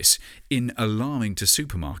do this in alarming to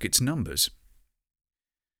supermarkets numbers.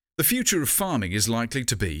 The future of farming is likely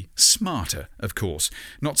to be smarter, of course,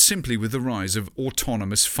 not simply with the rise of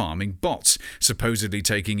autonomous farming bots, supposedly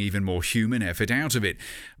taking even more human effort out of it,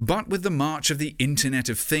 but with the march of the Internet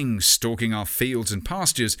of Things stalking our fields and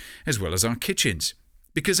pastures as well as our kitchens.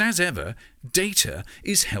 Because as ever, data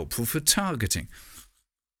is helpful for targeting.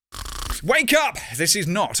 Wake up! This is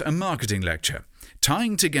not a marketing lecture.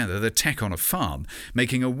 Tying together the tech on a farm,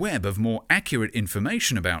 making a web of more accurate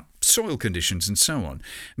information about soil conditions and so on,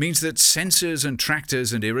 means that sensors and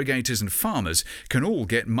tractors and irrigators and farmers can all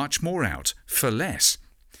get much more out for less.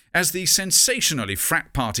 As the sensationally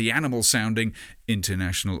frat party animal-sounding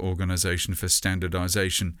International Organization for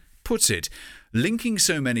Standardization puts it, linking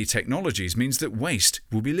so many technologies means that waste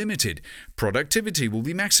will be limited, productivity will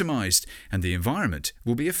be maximized, and the environment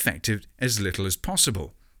will be affected as little as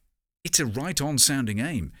possible. It's a right-on sounding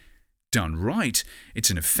aim. Done right, it's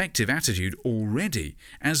an effective attitude already,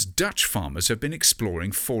 as Dutch farmers have been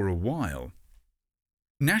exploring for a while.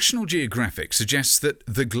 National Geographic suggests that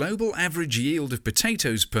the global average yield of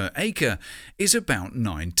potatoes per acre is about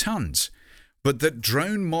 9 tonnes, but that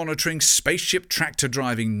drone monitoring, spaceship tractor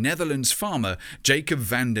driving Netherlands farmer Jacob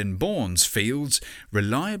van den Born's fields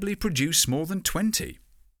reliably produce more than 20.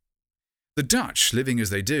 The Dutch, living as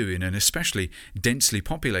they do in an especially densely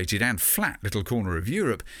populated and flat little corner of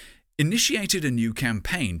Europe, initiated a new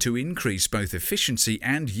campaign to increase both efficiency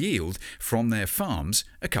and yield from their farms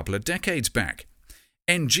a couple of decades back.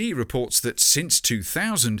 NG reports that since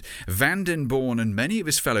 2000, Van den Born and many of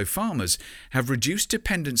his fellow farmers have reduced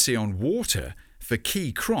dependency on water for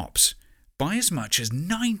key crops by as much as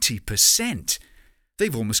 90%.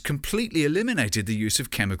 They've almost completely eliminated the use of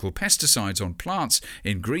chemical pesticides on plants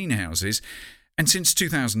in greenhouses, and since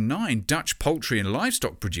 2009, Dutch poultry and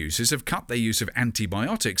livestock producers have cut their use of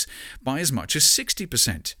antibiotics by as much as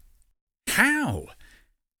 60%. How?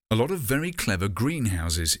 A lot of very clever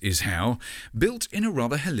greenhouses is how, built in a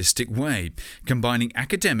rather holistic way, combining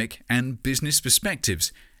academic and business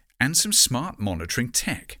perspectives and some smart monitoring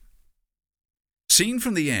tech. Seen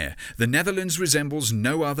from the air, the Netherlands resembles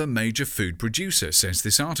no other major food producer, says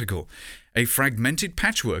this article. A fragmented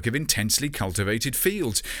patchwork of intensely cultivated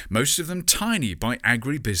fields, most of them tiny by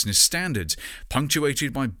agribusiness standards,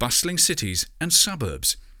 punctuated by bustling cities and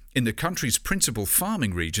suburbs. In the country's principal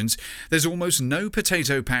farming regions, there's almost no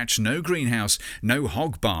potato patch, no greenhouse, no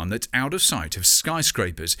hog barn that's out of sight of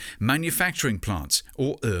skyscrapers, manufacturing plants,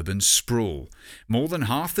 or urban sprawl. More than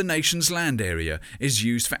half the nation's land area is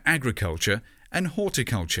used for agriculture and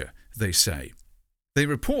horticulture, they say. They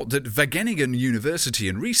report that Wageningen University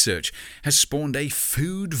and Research has spawned a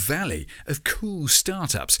food valley of cool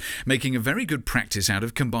startups, making a very good practice out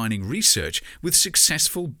of combining research with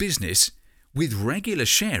successful business with regular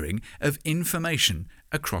sharing of information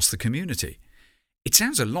across the community. It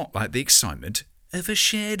sounds a lot like the excitement of a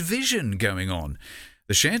shared vision going on.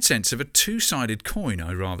 The shared sense of a two-sided coin,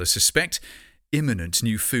 I rather suspect, imminent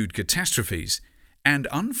new food catastrophes, and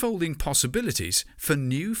unfolding possibilities for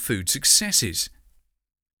new food successes.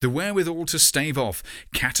 The wherewithal to stave off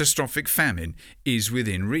catastrophic famine is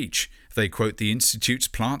within reach. They quote the Institute's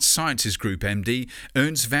Plant Sciences Group MD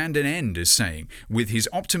Ernst van den Ende as saying, with his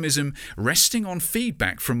optimism resting on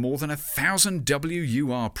feedback from more than 1,000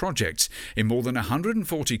 WUR projects in more than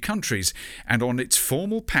 140 countries and on its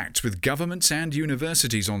formal pact with governments and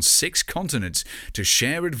universities on 6 continents to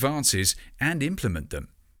share advances and implement them.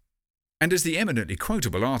 And as the eminently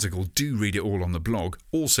quotable article, do read it all on the blog,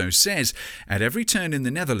 also says, at every turn in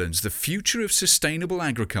the Netherlands, the future of sustainable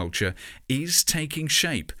agriculture is taking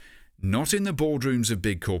shape, not in the boardrooms of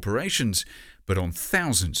big corporations, but on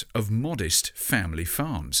thousands of modest family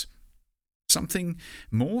farms. Something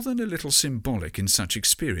more than a little symbolic in such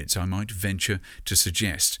experience, I might venture to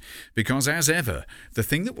suggest, because as ever, the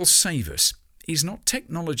thing that will save us is not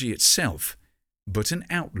technology itself, but an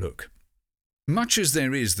outlook. Much as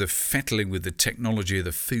there is the fettling with the technology of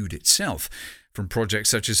the food itself, from projects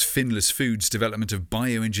such as Finless Foods' development of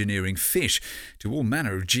bioengineering fish to all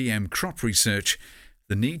manner of GM crop research,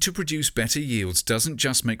 the need to produce better yields doesn't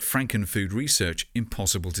just make frankenfood research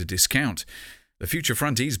impossible to discount. The future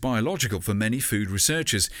front is biological for many food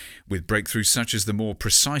researchers, with breakthroughs such as the more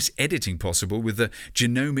precise editing possible with the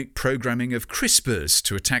genomic programming of CRISPRs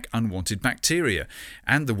to attack unwanted bacteria,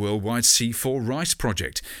 and the worldwide C4 Rice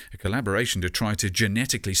project, a collaboration to try to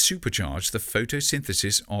genetically supercharge the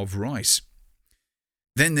photosynthesis of rice.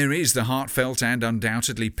 Then there is the heartfelt and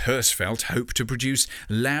undoubtedly purse-felt hope to produce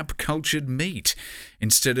lab-cultured meat.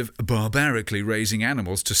 Instead of barbarically raising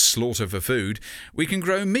animals to slaughter for food, we can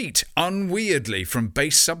grow meat unweirdly from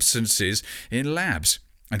base substances in labs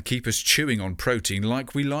and keep us chewing on protein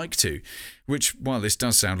like we like to, which, while this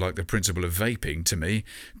does sound like the principle of vaping to me,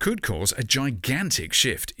 could cause a gigantic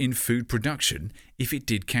shift in food production if it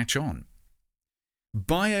did catch on.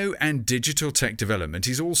 Bio and digital tech development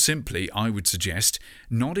is all simply, I would suggest,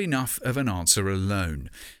 not enough of an answer alone,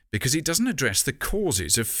 because it doesn't address the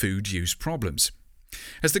causes of food use problems.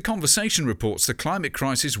 As the Conversation reports, the climate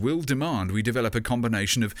crisis will demand we develop a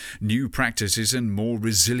combination of new practices and more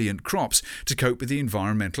resilient crops to cope with the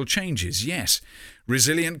environmental changes, yes.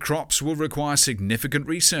 Resilient crops will require significant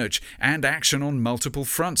research and action on multiple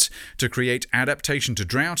fronts to create adaptation to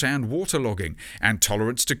drought and waterlogging, and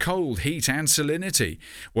tolerance to cold, heat and salinity.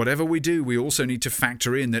 Whatever we do, we also need to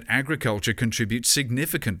factor in that agriculture contributes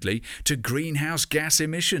significantly to greenhouse gas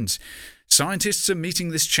emissions. Scientists are meeting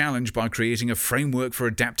this challenge by creating a framework for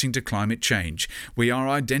adapting to climate change. We are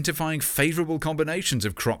identifying favourable combinations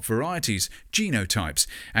of crop varieties, genotypes,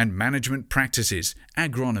 and management practices,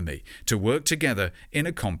 agronomy, to work together in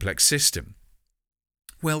a complex system.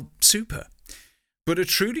 Well, super. But a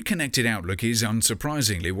truly connected outlook is,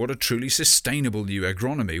 unsurprisingly, what a truly sustainable new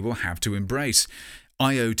agronomy will have to embrace.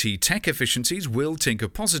 IoT tech efficiencies will tinker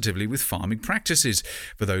positively with farming practices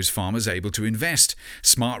for those farmers able to invest.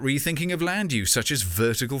 Smart rethinking of land use, such as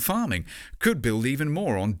vertical farming, could build even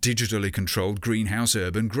more on digitally controlled greenhouse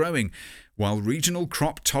urban growing, while regional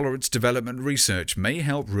crop tolerance development research may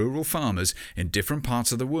help rural farmers in different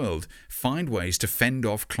parts of the world find ways to fend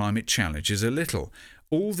off climate challenges a little.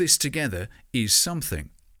 All this together is something.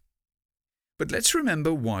 But let's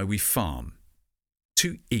remember why we farm.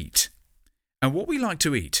 To eat. And what we like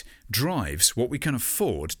to eat drives what we can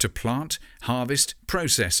afford to plant, harvest,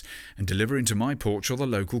 process, and deliver into my porch or the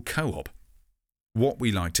local co-op. What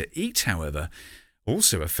we like to eat, however,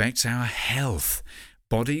 also affects our health,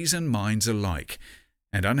 bodies and minds alike.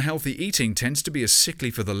 And unhealthy eating tends to be as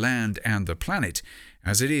sickly for the land and the planet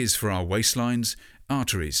as it is for our waistlines,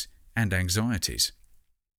 arteries, and anxieties.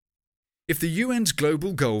 If the UN's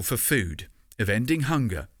global goal for food of ending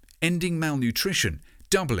hunger, ending malnutrition,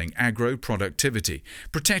 doubling agro-productivity,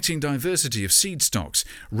 protecting diversity of seed stocks,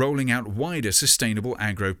 rolling out wider sustainable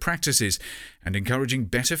agro practices, and encouraging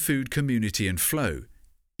better food community and flow,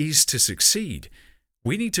 is to succeed,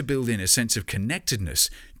 we need to build in a sense of connectedness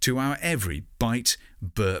to our every bite,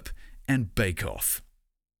 burp, and bake-off.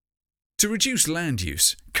 To reduce land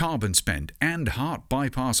use, carbon spend, and heart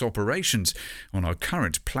bypass operations on our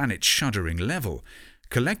current planet-shuddering level,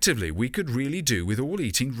 collectively we could really do with all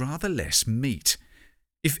eating rather less meat.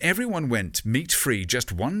 If everyone went meat-free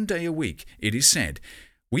just one day a week, it is said,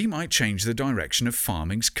 we might change the direction of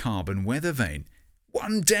farming's carbon weather vane.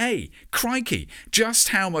 One day! Crikey! Just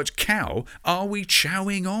how much cow are we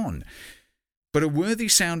chowing on? But a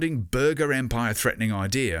worthy-sounding burger empire-threatening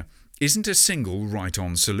idea isn't a single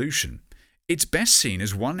right-on solution. It's best seen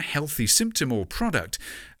as one healthy symptom or product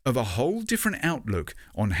of a whole different outlook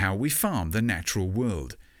on how we farm the natural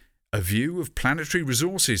world. A view of planetary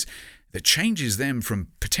resources that changes them from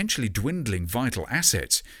potentially dwindling vital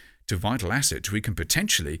assets to vital assets we can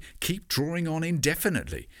potentially keep drawing on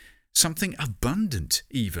indefinitely. Something abundant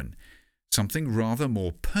even. Something rather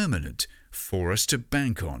more permanent for us to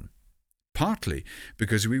bank on. Partly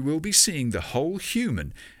because we will be seeing the whole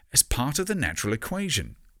human as part of the natural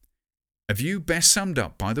equation. A view best summed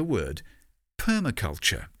up by the word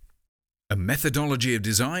permaculture. A methodology of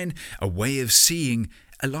design, a way of seeing,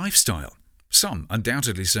 a lifestyle. Some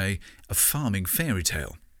undoubtedly say a farming fairy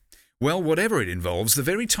tale. Well, whatever it involves, the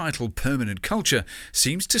very title permanent culture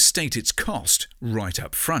seems to state its cost right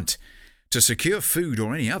up front. To secure food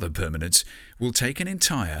or any other permanence will take an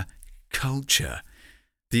entire culture.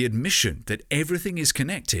 The admission that everything is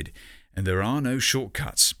connected and there are no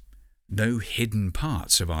shortcuts, no hidden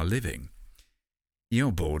parts of our living.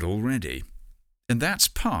 You're bored already. And that's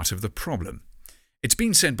part of the problem. It's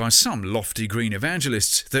been said by some lofty green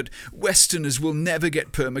evangelists that Westerners will never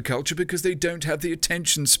get permaculture because they don't have the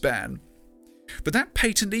attention span. But that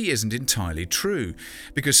patently isn't entirely true,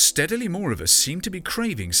 because steadily more of us seem to be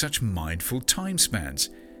craving such mindful time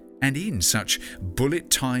spans. And in such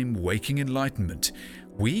bullet time waking enlightenment,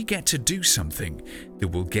 we get to do something that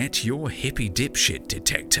will get your hippie dipshit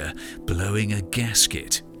detector blowing a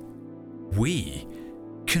gasket. We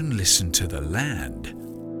can listen to the land.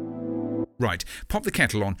 Right, pop the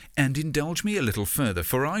kettle on and indulge me a little further,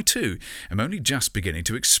 for I too am only just beginning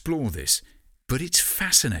to explore this. But it's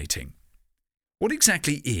fascinating. What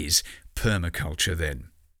exactly is permaculture then?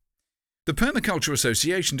 The Permaculture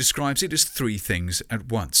Association describes it as three things at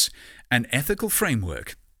once: an ethical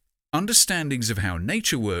framework, understandings of how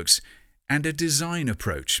nature works, and a design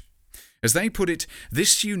approach. As they put it,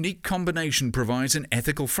 this unique combination provides an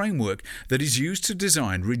ethical framework that is used to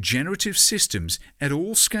design regenerative systems at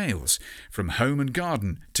all scales, from home and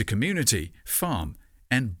garden to community, farm,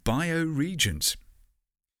 and bioregions.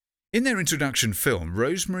 In their introduction film,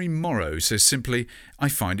 Rosemary Morrow says simply, "I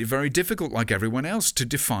find it very difficult, like everyone else, to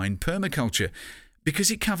define permaculture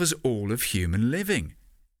because it covers all of human living.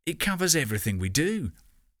 It covers everything we do."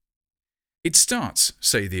 It starts,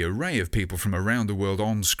 say the array of people from around the world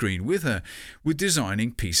on screen with her, with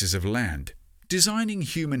designing pieces of land, designing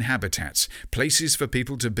human habitats, places for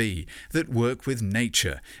people to be, that work with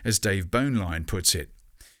nature, as Dave Boneline puts it.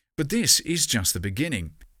 But this is just the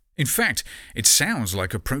beginning. In fact, it sounds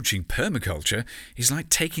like approaching permaculture is like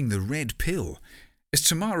taking the red pill. As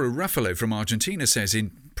Tamara Ruffalo from Argentina says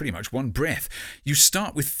in pretty much one breath, you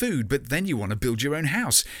start with food, but then you want to build your own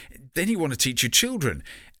house. Then you want to teach your children.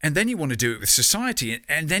 And then you want to do it with society.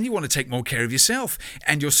 And then you want to take more care of yourself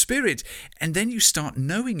and your spirit. And then you start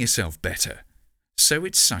knowing yourself better. So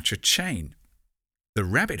it's such a chain. The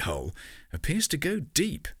rabbit hole appears to go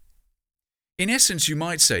deep. In essence, you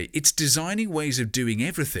might say it's designing ways of doing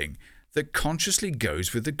everything that consciously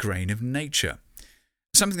goes with the grain of nature.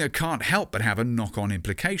 Something that can't help but have a knock-on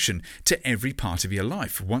implication to every part of your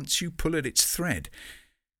life once you pull at its thread.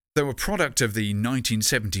 Though a product of the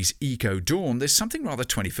 1970s eco-dawn, there's something rather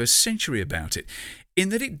 21st century about it, in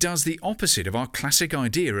that it does the opposite of our classic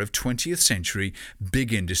idea of 20th century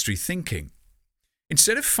big industry thinking.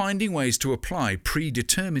 Instead of finding ways to apply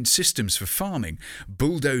predetermined systems for farming,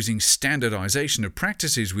 bulldozing standardization of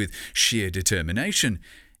practices with sheer determination,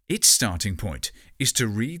 its starting point is to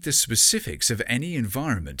read the specifics of any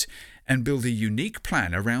environment and build a unique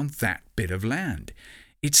plan around that bit of land.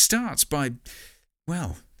 It starts by,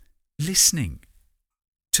 listening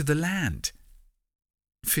to the land.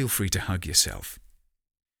 Feel free to hug yourself.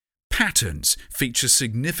 Patterns feature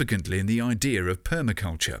significantly in the idea of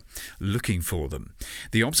permaculture, looking for them.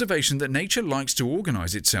 The observation that nature likes to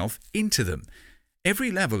organize itself into them.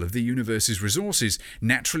 Every level of the universe's resources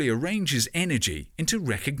naturally arranges energy into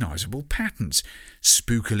recognizable patterns,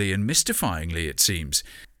 spookily and mystifyingly, it seems.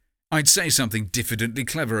 I'd say something diffidently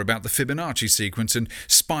clever about the Fibonacci sequence and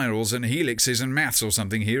spirals and helixes and maths or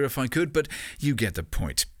something here if I could, but you get the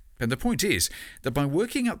point. And the point is that by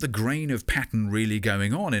working out the grain of pattern really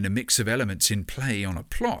going on in a mix of elements in play on a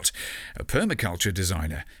plot, a permaculture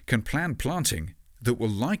designer can plan planting that will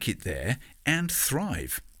like it there and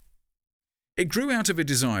thrive. It grew out of a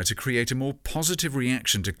desire to create a more positive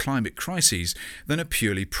reaction to climate crises than a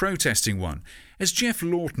purely protesting one. As Jeff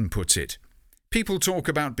Lawton puts it, people talk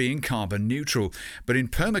about being carbon neutral, but in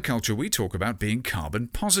permaculture we talk about being carbon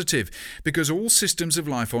positive, because all systems of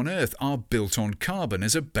life on Earth are built on carbon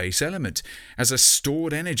as a base element, as a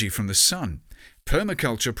stored energy from the sun.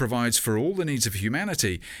 Permaculture provides for all the needs of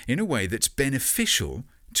humanity in a way that's beneficial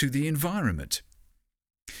to the environment.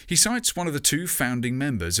 He cites one of the two founding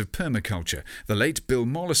members of permaculture, the late Bill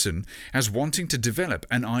Mollison, as wanting to develop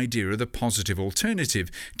an idea of the positive alternative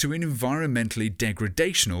to an environmentally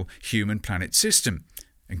degradational human planet system,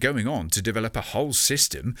 and going on to develop a whole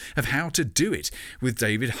system of how to do it with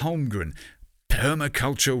David Holmgren.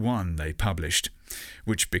 Permaculture 1 they published,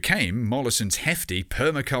 which became Mollison's hefty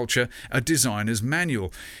Permaculture, a Designer's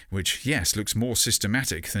Manual, which, yes, looks more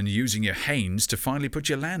systematic than using your Haynes to finally put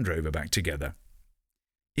your Land Rover back together.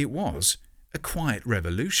 It was a quiet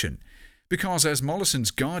revolution, because as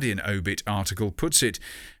Mollison's Guardian obit article puts it,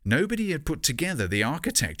 nobody had put together the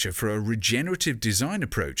architecture for a regenerative design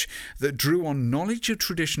approach that drew on knowledge of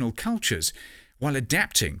traditional cultures while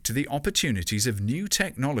adapting to the opportunities of new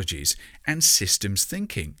technologies and systems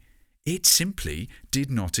thinking. It simply did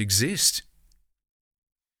not exist.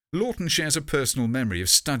 Lawton shares a personal memory of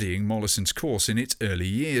studying Mollison's course in its early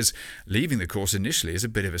years, leaving the course initially as a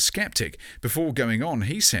bit of a skeptic, before going on,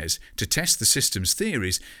 he says, to test the system's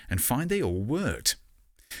theories and find they all worked.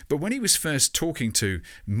 But when he was first talking to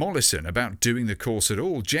Mollison about doing the course at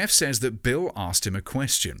all, Jeff says that Bill asked him a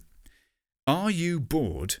question. Are you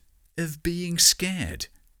bored of being scared?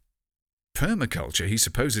 Permaculture, he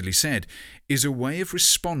supposedly said, is a way of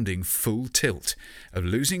responding full tilt, of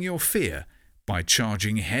losing your fear by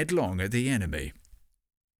charging headlong at the enemy.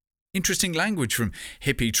 Interesting language from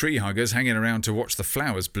hippie tree huggers hanging around to watch the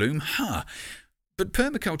flowers bloom, But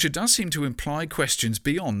permaculture does seem to imply questions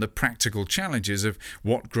beyond the practical challenges of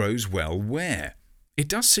what grows well where. It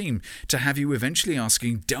does seem to have you eventually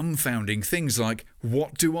asking dumbfounding things like,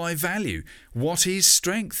 what do I value? What is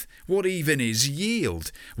strength? What even is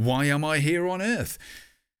yield? Why am I here on Earth?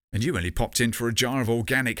 And you only popped in for a jar of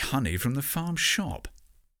organic honey from the farm shop.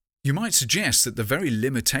 You might suggest that the very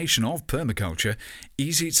limitation of permaculture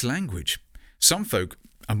is its language. Some folk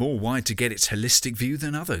are more wired to get its holistic view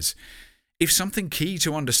than others. If something key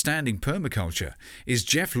to understanding permaculture is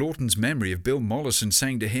Jeff Lawton's memory of Bill Mollison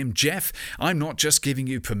saying to him, Jeff, I'm not just giving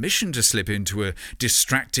you permission to slip into a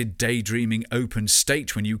distracted, daydreaming, open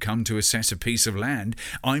state when you come to assess a piece of land,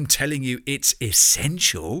 I'm telling you it's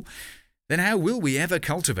essential, then how will we ever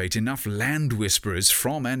cultivate enough land whisperers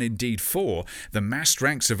from, and indeed for, the massed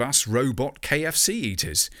ranks of us robot KFC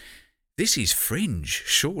eaters? This is fringe,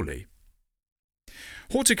 surely.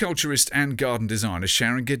 Horticulturist and garden designer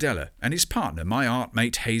Sharon Gadella and his partner, my art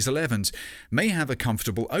mate Hazel Evans, may have a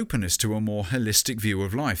comfortable openness to a more holistic view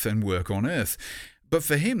of life and work on Earth, but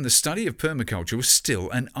for him the study of permaculture was still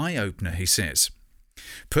an eye-opener, he says.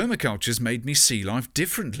 Permaculture's made me see life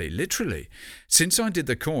differently, literally. Since I did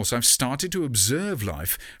the course, I've started to observe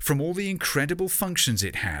life from all the incredible functions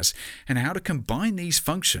it has and how to combine these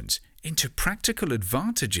functions into practical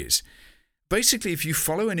advantages. Basically, if you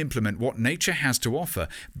follow and implement what nature has to offer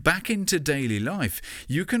back into daily life,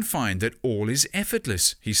 you can find that all is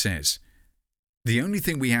effortless, he says. The only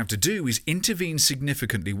thing we have to do is intervene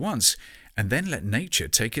significantly once and then let nature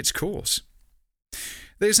take its course.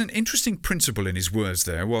 There's an interesting principle in his words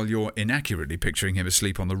there, while you're inaccurately picturing him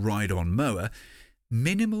asleep on the ride-on mower.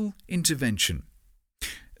 Minimal intervention.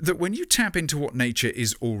 That when you tap into what nature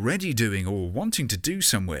is already doing or wanting to do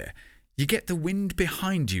somewhere, you get the wind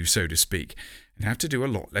behind you, so to speak, and have to do a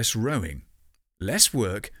lot less rowing. Less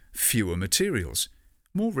work, fewer materials.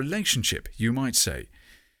 More relationship, you might say.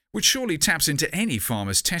 Which surely taps into any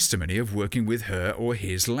farmer's testimony of working with her or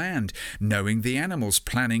his land, knowing the animals,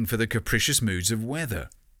 planning for the capricious moods of weather.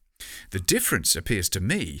 The difference appears to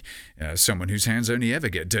me, someone whose hands only ever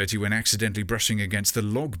get dirty when accidentally brushing against the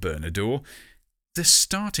log burner door, the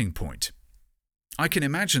starting point. I can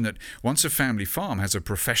imagine that once a family farm has a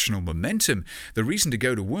professional momentum, the reason to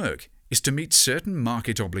go to work is to meet certain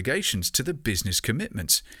market obligations to the business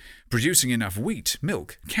commitments, producing enough wheat,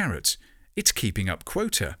 milk, carrots. It's keeping up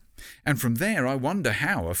quota. And from there, I wonder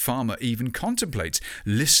how a farmer even contemplates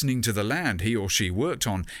listening to the land he or she worked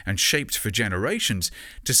on and shaped for generations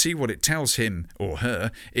to see what it tells him or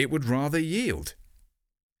her it would rather yield.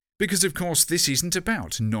 Because, of course, this isn't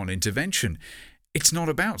about non-intervention. It's not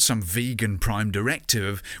about some vegan prime directive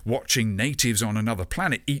of watching natives on another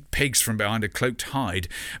planet eat pigs from behind a cloaked hide,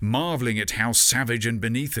 marvelling at how savage and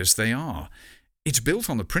beneath us they are. It's built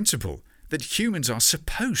on the principle that humans are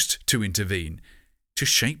supposed to intervene, to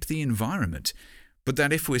shape the environment, but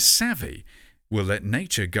that if we're savvy, we'll let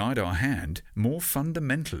nature guide our hand more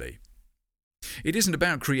fundamentally. It isn't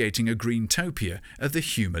about creating a greentopia of the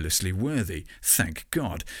humorlessly worthy, thank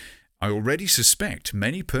God. I already suspect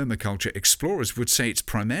many permaculture explorers would say it's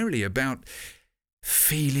primarily about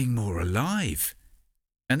feeling more alive.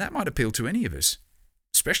 And that might appeal to any of us,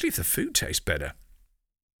 especially if the food tastes better.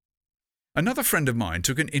 Another friend of mine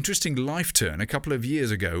took an interesting life turn a couple of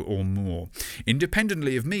years ago or more,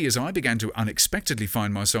 independently of me, as I began to unexpectedly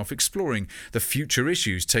find myself exploring the future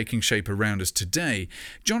issues taking shape around us today.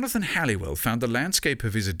 Jonathan Halliwell found the landscape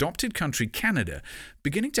of his adopted country, Canada,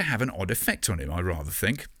 beginning to have an odd effect on him, I rather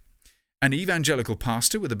think. An evangelical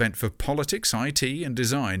pastor with a bent for politics, IT and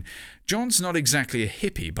design, John's not exactly a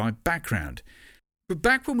hippie by background. But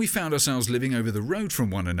back when we found ourselves living over the road from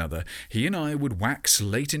one another, he and I would wax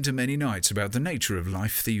late into many nights about the nature of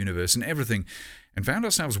life, the universe and everything, and found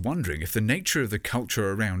ourselves wondering if the nature of the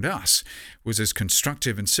culture around us was as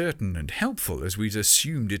constructive and certain and helpful as we'd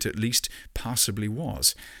assumed it at least passably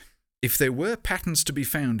was. If there were patterns to be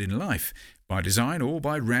found in life, by design or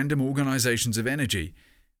by random organisations of energy,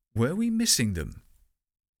 were we missing them?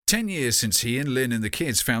 10 years since he and Lynn and the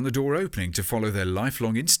kids found the door opening to follow their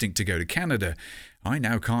lifelong instinct to go to Canada, I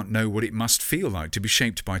now can't know what it must feel like to be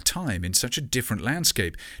shaped by time in such a different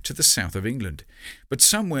landscape to the south of England. But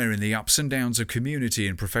somewhere in the ups and downs of community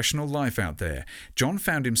and professional life out there, John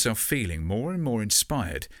found himself feeling more and more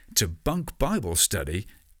inspired to bunk Bible study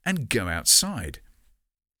and go outside.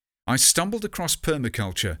 I stumbled across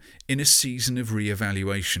permaculture in a season of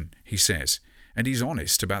re-evaluation, he says, and he's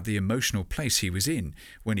honest about the emotional place he was in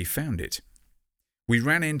when he found it. We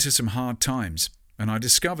ran into some hard times, and I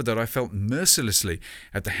discovered that I felt mercilessly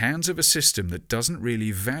at the hands of a system that doesn't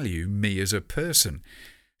really value me as a person.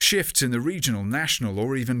 Shifts in the regional, national,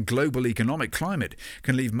 or even global economic climate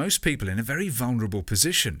can leave most people in a very vulnerable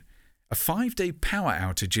position. A 5-day power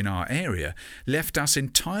outage in our area left us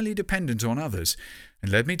entirely dependent on others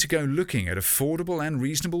and led me to go looking at affordable and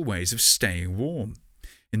reasonable ways of staying warm.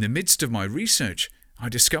 In the midst of my research, I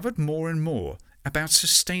discovered more and more about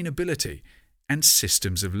sustainability and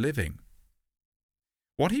systems of living.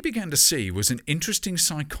 What he began to see was an interesting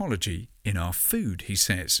psychology in our food, he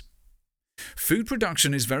says. Food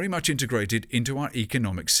production is very much integrated into our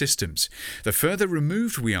economic systems. The further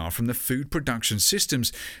removed we are from the food production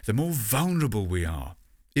systems, the more vulnerable we are.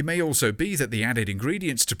 It may also be that the added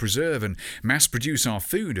ingredients to preserve and mass produce our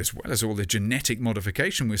food, as well as all the genetic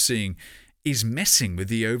modification we're seeing, is messing with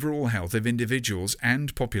the overall health of individuals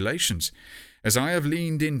and populations. As I have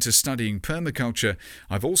leaned into studying permaculture,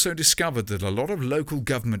 I've also discovered that a lot of local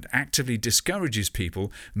government actively discourages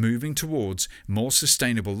people moving towards more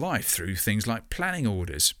sustainable life through things like planning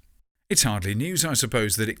orders. It's hardly news, I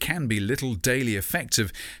suppose, that it can be little daily effects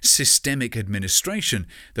of systemic administration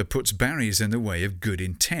that puts barriers in the way of good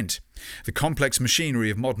intent. The complex machinery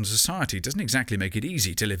of modern society doesn't exactly make it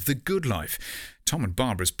easy to live the good life. Tom and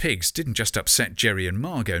Barbara's pigs didn't just upset Jerry and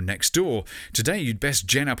Margot next door. Today you'd best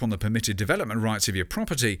gen up on the permitted development rights of your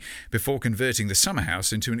property before converting the summer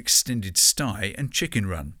house into an extended sty and chicken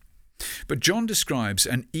run. But John describes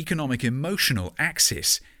an economic-emotional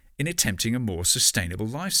axis in attempting a more sustainable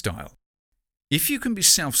lifestyle. If you can be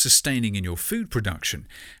self-sustaining in your food production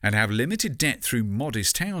and have limited debt through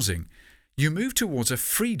modest housing, you move towards a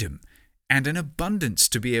freedom and an abundance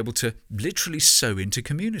to be able to literally sow into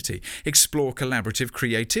community, explore collaborative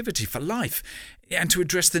creativity for life, and to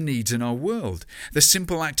address the needs in our world. The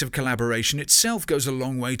simple act of collaboration itself goes a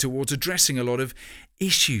long way towards addressing a lot of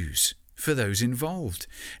issues for those involved.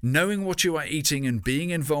 Knowing what you are eating and being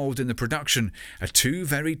involved in the production are two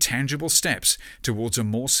very tangible steps towards a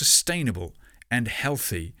more sustainable and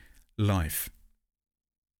healthy life.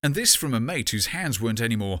 And this from a mate whose hands weren't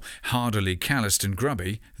any more hardily calloused and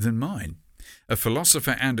grubby than mine. A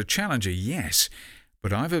philosopher and a challenger, yes,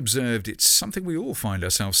 but I've observed it's something we all find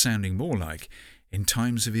ourselves sounding more like in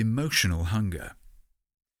times of emotional hunger.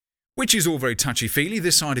 Which is all very touchy-feely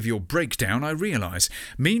this side of your breakdown, I realise.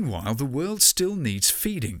 Meanwhile, the world still needs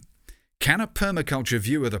feeding. Can a permaculture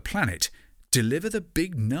view of the planet deliver the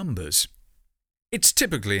big numbers? It's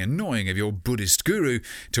typically annoying of your Buddhist guru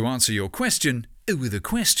to answer your question with a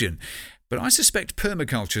question, but I suspect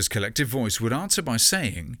permaculture's collective voice would answer by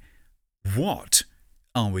saying, what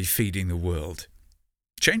are we feeding the world?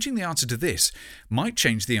 Changing the answer to this might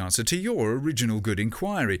change the answer to your original good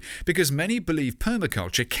inquiry, because many believe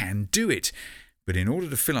permaculture can do it, but in order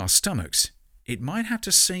to fill our stomachs, it might have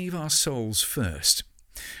to save our souls first.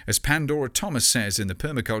 As Pandora Thomas says in the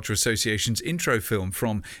Permaculture Association's intro film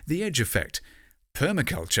from The Edge Effect,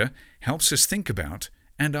 permaculture helps us think about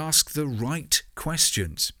and ask the right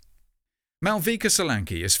questions. Malvika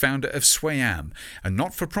Solanki is founder of Swayam, a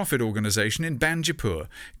not-for-profit organisation in Banjapur,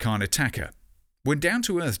 Karnataka. When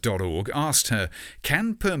DownToEarth.org asked her,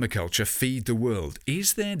 can permaculture feed the world?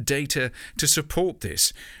 Is there data to support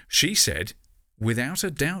this? She said, without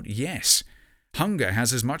a doubt, yes. Hunger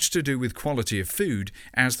has as much to do with quality of food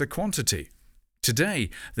as the quantity.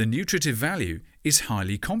 Today, the nutritive value is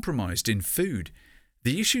highly compromised in food.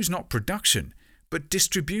 The issue's not production, but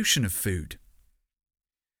distribution of food.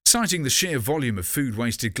 Citing the sheer volume of food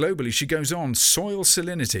wasted globally, she goes on, soil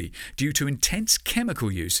salinity, due to intense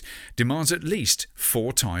chemical use, demands at least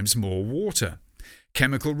 4 times more water.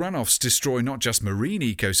 Chemical runoffs destroy not just marine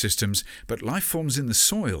ecosystems, but life forms in the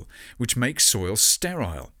soil, which makes soil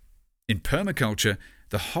sterile. In permaculture,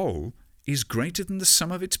 the whole is greater than the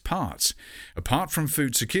sum of its parts. Apart from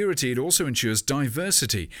food security, it also ensures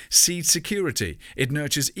diversity, seed security. It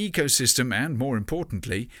nurtures ecosystem and, more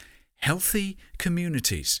importantly, healthy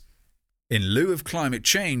communities. In lieu of climate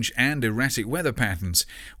change and erratic weather patterns,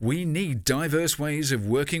 we need diverse ways of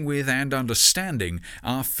working with and understanding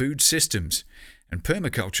our food systems, and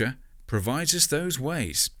permaculture provides us those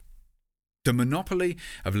ways. The monopoly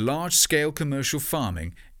of large-scale commercial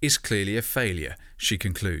farming is clearly a failure, she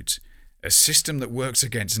concludes. A system that works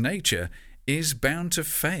against nature is bound to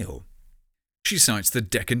fail. She cites the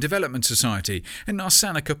Deccan Development Society and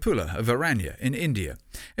Narsana Kapula of Aranya in India,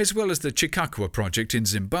 as well as the Chikakwa project in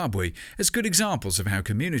Zimbabwe, as good examples of how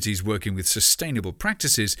communities working with sustainable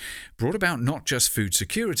practices brought about not just food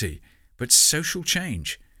security, but social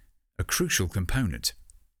change, a crucial component.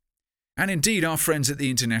 And indeed, our friends at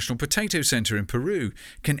the International Potato Center in Peru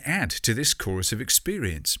can add to this chorus of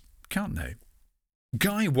experience, can't they?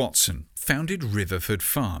 Guy Watson founded Riverford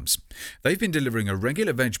Farms. They've been delivering a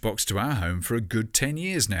regular veg box to our home for a good 10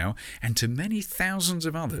 years now, and to many thousands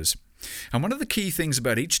of others. And one of the key things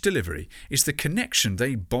about each delivery is the connection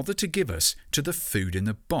they bother to give us to the food in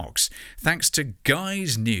the box, thanks to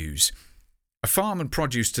Guy's News, a farm and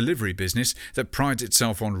produce delivery business that prides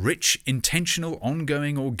itself on rich, intentional,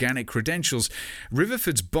 ongoing organic credentials.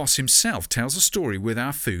 Riverford's boss himself tells a story with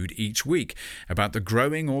our food each week about the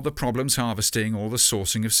growing or the problems harvesting or the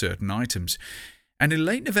sourcing of certain items. And in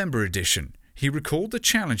late November edition, he recalled the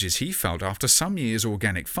challenges he felt after some years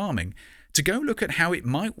organic farming to go look at how it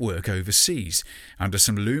might work overseas, under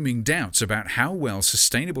some looming doubts about how well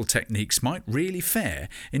sustainable techniques might really fare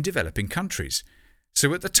in developing countries.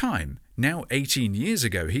 So at the time, now 18 years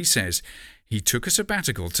ago, he says, he took a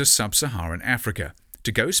sabbatical to sub-Saharan Africa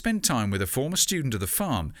to go spend time with a former student of the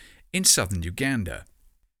farm in southern Uganda.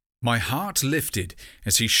 My heart lifted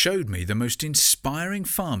as he showed me the most inspiring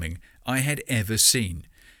farming I had ever seen.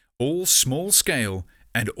 All small scale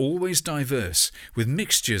and always diverse, with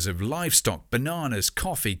mixtures of livestock, bananas,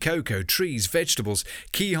 coffee, cocoa, trees, vegetables,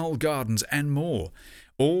 keyhole gardens and more,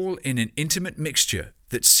 all in an intimate mixture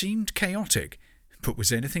that seemed chaotic, but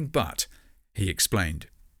was anything but, he explained.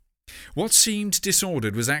 What seemed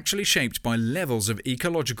disordered was actually shaped by levels of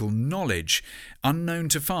ecological knowledge unknown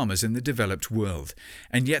to farmers in the developed world,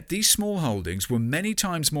 and yet these small holdings were many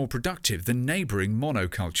times more productive than neighbouring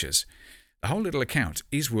monocultures. The whole little account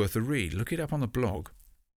is worth a read. Look it up on the blog.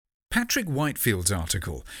 Patrick Whitefield's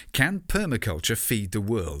article, Can Permaculture Feed the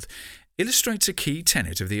World?, illustrates a key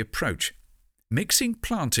tenet of the approach: mixing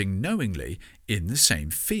planting knowingly in the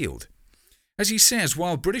same field. As he says,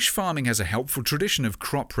 while British farming has a helpful tradition of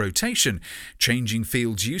crop rotation, changing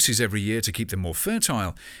fields uses every year to keep them more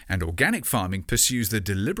fertile, and organic farming pursues the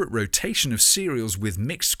deliberate rotation of cereals with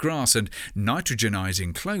mixed grass and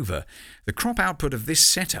nitrogenising clover, the crop output of this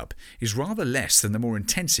setup is rather less than the more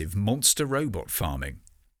intensive monster robot farming.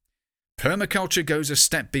 Permaculture goes a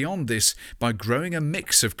step beyond this by growing a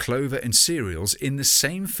mix of clover and cereals in the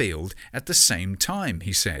same field at the same time,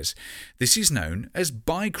 he says. This is known as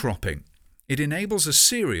bicropping. It enables a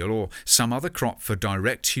cereal or some other crop for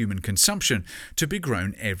direct human consumption to be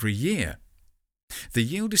grown every year. The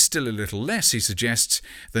yield is still a little less, he suggests,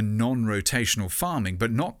 than non-rotational farming,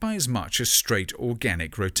 but not by as much as straight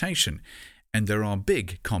organic rotation, and there are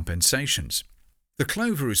big compensations. The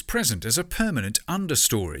clover is present as a permanent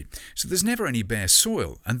understory, so there's never any bare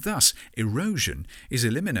soil, and thus erosion is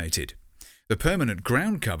eliminated. The permanent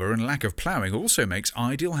ground cover and lack of ploughing also makes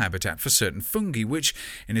ideal habitat for certain fungi which,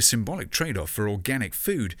 in a symbolic trade-off for organic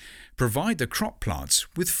food, provide the crop plants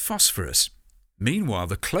with phosphorus. Meanwhile,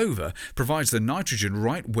 the clover provides the nitrogen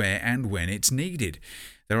right where and when it's needed.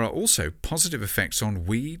 There are also positive effects on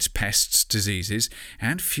weeds, pests, diseases,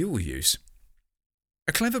 and fuel use.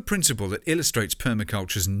 A clever principle that illustrates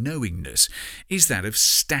permaculture's knowingness is that of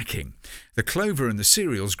stacking. The clover and the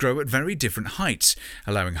cereals grow at very different heights,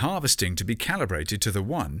 allowing harvesting to be calibrated to the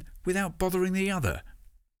one without bothering the other.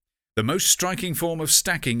 The most striking form of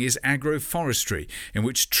stacking is agroforestry, in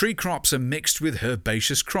which tree crops are mixed with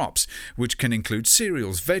herbaceous crops, which can include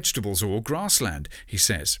cereals, vegetables or grassland, he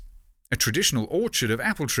says. A traditional orchard of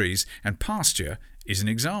apple trees and pasture is an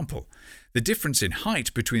example. The difference in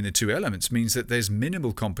height between the two elements means that there's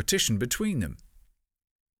minimal competition between them.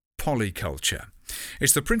 Polyculture.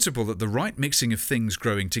 It's the principle that the right mixing of things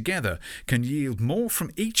growing together can yield more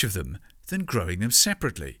from each of them than growing them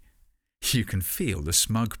separately. You can feel the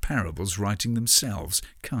smug parables writing themselves,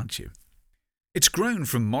 can't you? It's grown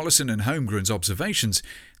from Mollison and Holmgren's observations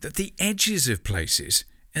that the edges of places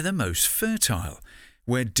are the most fertile,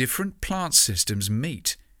 where different plant systems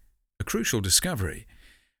meet. A crucial discovery,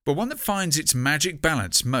 but one that finds its magic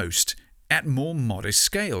balance most at more modest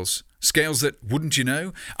scales. Scales that, wouldn't you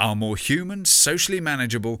know, are more human, socially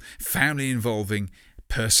manageable, family-involving,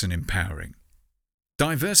 person-empowering.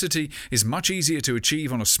 Diversity is much easier to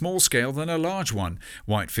achieve on a small scale than a large one,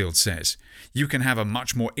 Whitefield says. You can have a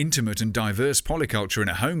much more intimate and diverse polyculture in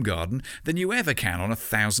a home garden than you ever can on a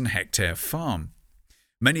 1,000-hectare farm.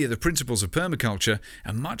 Many of the principles of permaculture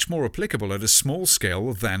are much more applicable at a small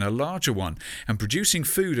scale than a larger one, and producing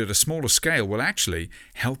food at a smaller scale will actually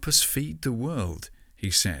help us feed the world,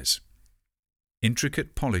 he says.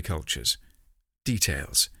 Intricate polycultures,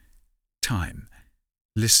 details, time,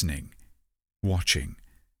 listening, watching,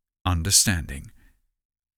 understanding,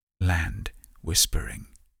 land whispering.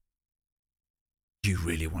 You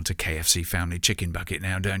really want a KFC family chicken bucket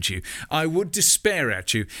now, don't you? I would despair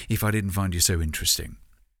at you if I didn't find you so interesting.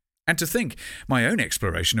 And to think, my own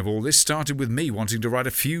exploration of all this started with me wanting to write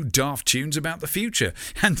a few daft tunes about the future,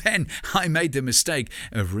 and then I made the mistake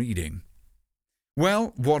of reading.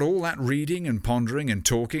 Well, what all that reading and pondering and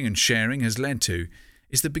talking and sharing has led to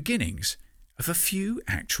is the beginnings of a few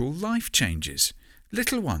actual life changes.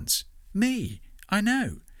 Little ones. Me. I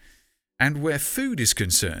know. And where food is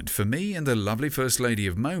concerned, for me and the lovely First Lady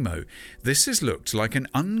of Momo, this has looked like an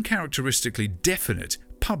uncharacteristically definite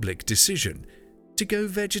public decision to go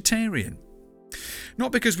vegetarian.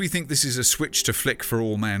 Not because we think this is a switch to flick for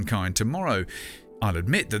all mankind tomorrow. I'll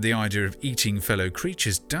admit that the idea of eating fellow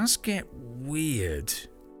creatures does get weird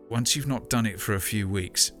once you've not done it for a few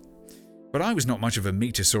weeks. But I was not much of a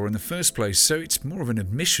metasaur in the first place, so it's more of an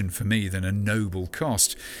admission for me than a noble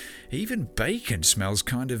cost. Even bacon smells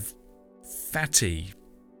kind of fatty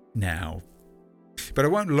now. But I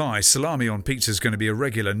won't lie, salami on pizza is going to be a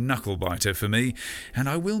regular knuckle-biter for me, and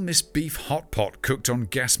I will miss beef hot pot cooked on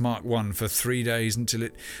gas Mark 1 for 3 days until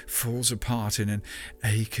it falls apart in an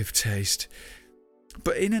ache of taste.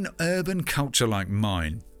 But in an urban culture like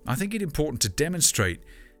mine, I think it important to demonstrate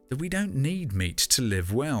that we don't need meat to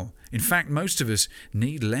live well. In fact, most of us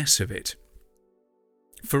need less of it.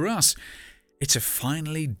 For us, it's a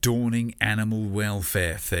finally dawning animal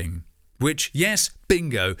welfare thing. Which, yes,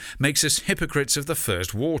 bingo, makes us hypocrites of the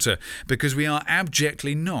first water, because we are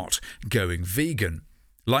abjectly not going vegan.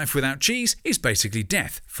 Life without cheese is basically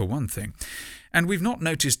death, for one thing. And we've not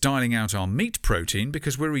noticed dialing out our meat protein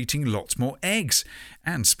because we're eating lots more eggs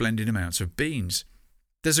and splendid amounts of beans.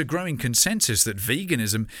 There's a growing consensus that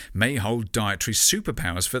veganism may hold dietary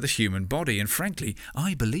superpowers for the human body, and frankly,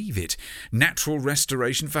 I believe it. Natural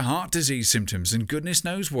restoration for heart disease symptoms and goodness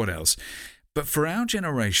knows what else. But for our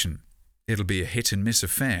generation, It'll be a hit-and-miss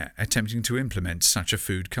affair attempting to implement such a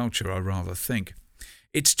food culture, I rather think.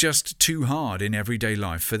 It's just too hard in everyday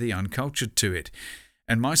life for the uncultured to it.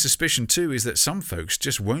 And my suspicion too is that some folks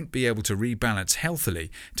just won't be able to rebalance healthily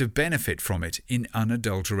to benefit from it in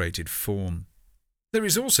unadulterated form. There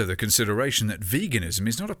is also the consideration that veganism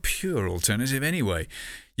is not a pure alternative anyway.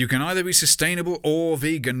 You can either be sustainable or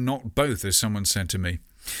vegan, not both, as someone said to me.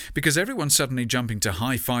 Because everyone suddenly jumping to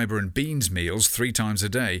high fibre and beans meals 3 times a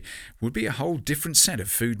day would be a whole different set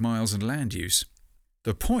of food miles and land use.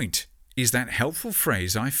 The point is that helpful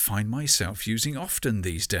phrase I find myself using often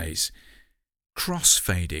these days: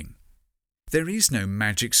 crossfading. There is no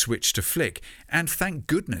magic switch to flick, and thank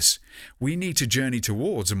goodness, we need to journey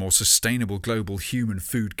towards a more sustainable global human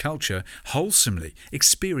food culture wholesomely,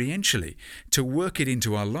 experientially, to work it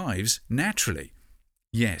into our lives naturally.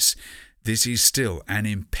 Yes, this is still an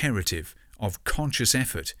imperative of conscious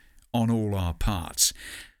effort on all our parts,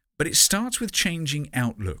 but it starts with changing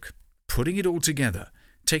outlook, putting it all together,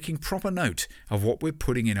 taking proper note of what we're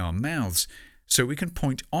putting in our mouths so we can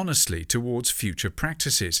point honestly towards future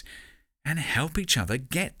practices and help each other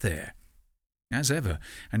get there. As ever,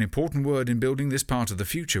 an important word in building this part of the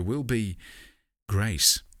future will be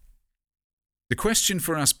grace. The question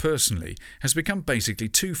for us personally has become basically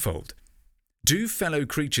twofold. Do fellow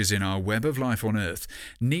creatures in our web of life on Earth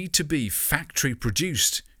need to be factory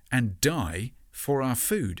produced and die for our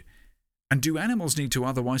food? And do animals need to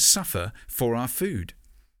otherwise suffer for our food?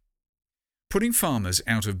 Putting farmers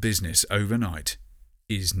out of business overnight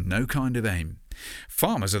is no kind of aim.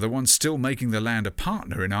 Farmers are the ones still making the land a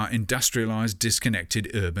partner in our industrialised,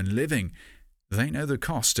 disconnected urban living. They know the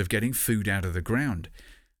cost of getting food out of the ground.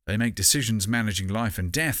 They make decisions managing life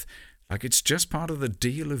and death like it's just part of the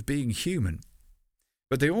deal of being human.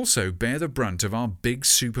 But they also bear the brunt of our big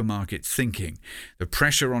supermarket thinking, the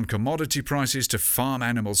pressure on commodity prices to farm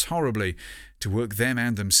animals horribly, to work them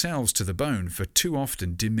and themselves to the bone for too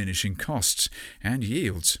often diminishing costs and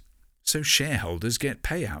yields, so shareholders get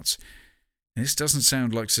payouts. This doesn't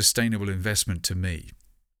sound like sustainable investment to me.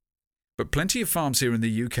 But plenty of farms here in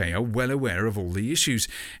the UK are well aware of all the issues,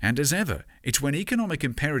 and as ever, it's when economic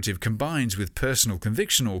imperative combines with personal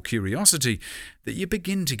conviction or curiosity that you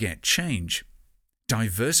begin to get change.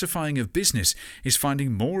 Diversifying of business is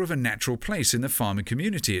finding more of a natural place in the farming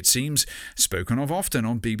community, it seems, spoken of often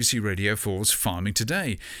on BBC Radio 4's Farming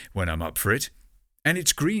Today, when I'm up for it. And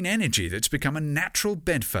it's green energy that's become a natural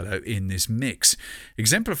bedfellow in this mix,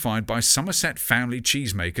 exemplified by Somerset family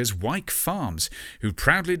cheesemakers Wyke Farms, who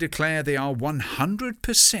proudly declare they are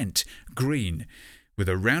 100% green, with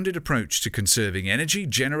a rounded approach to conserving energy,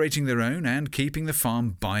 generating their own and keeping the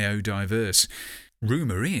farm biodiverse.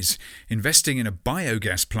 Rumour is, investing in a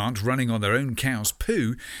biogas plant running on their own cow's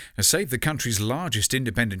poo has saved the country's largest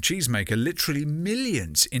independent cheesemaker literally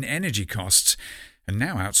millions in energy costs, and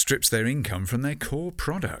now outstrips their income from their core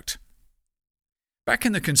product. Back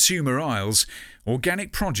in the consumer aisles,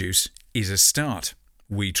 organic produce is a start.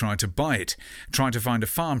 We try to buy it, try to find a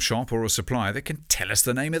farm shop or a supplier that can tell us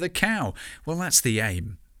the name of the cow. Well, that's the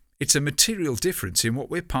aim. It's a material difference in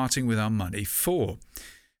what we're parting with our money for.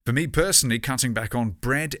 For me personally, cutting back on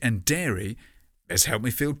bread and dairy has helped me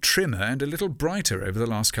feel trimmer and a little brighter over the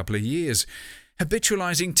last couple of years.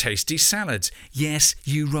 Habitualising tasty salads. Yes,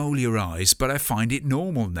 you roll your eyes, but I find it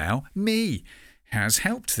normal now. Me has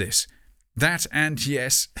helped this. That and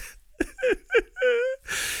yes,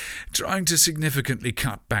 trying to significantly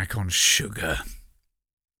cut back on sugar.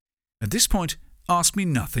 At this point, ask me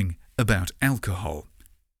nothing about alcohol.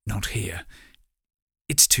 Not here.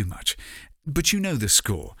 It's too much. But you know the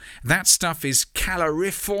score. That stuff is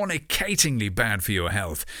calorifornicatingly bad for your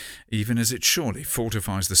health, even as it surely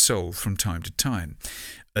fortifies the soul from time to time.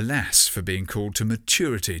 Alas for being called to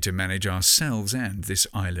maturity to manage ourselves and this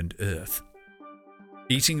island earth.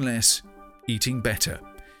 Eating less, eating better.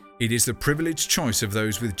 It is the privileged choice of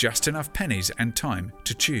those with just enough pennies and time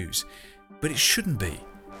to choose. But it shouldn't be.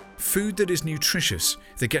 Food that is nutritious,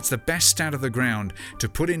 that gets the best out of the ground to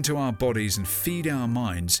put into our bodies and feed our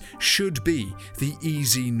minds, should be the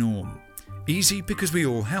easy norm. Easy because we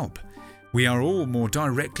all help. We are all more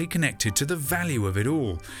directly connected to the value of it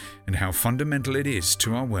all and how fundamental it is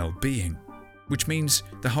to our well-being, which means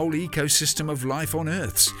the whole ecosystem of life on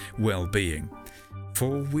Earth's well-being.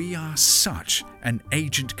 For we are such an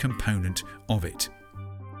agent component of it.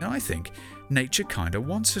 And I think nature kind of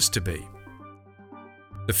wants us to be.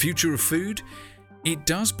 The future of food? It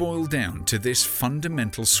does boil down to this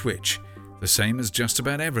fundamental switch, the same as just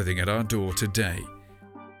about everything at our door today.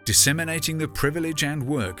 Disseminating the privilege and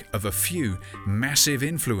work of a few massive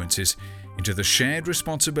influences into the shared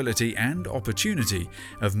responsibility and opportunity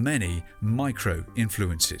of many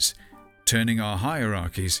micro-influences. turning our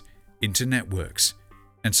hierarchies into networks,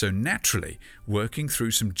 and so naturally working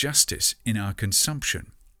through some justice in our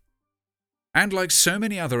consumption. And like so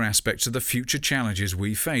many other aspects of the future challenges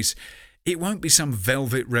we face, it won't be some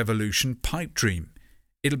velvet revolution pipe dream.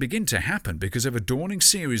 It'll begin to happen because of a dawning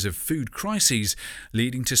series of food crises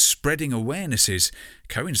leading to spreading awarenesses,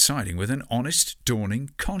 coinciding with an honest,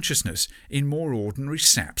 dawning consciousness in more ordinary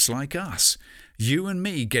saps like us. You and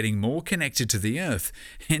me getting more connected to the earth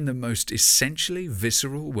in the most essentially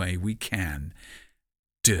visceral way we can.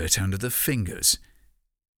 Dirt under the fingers.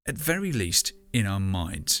 At very least, in our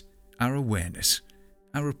minds, our awareness,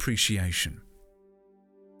 our appreciation.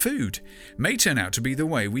 Food may turn out to be the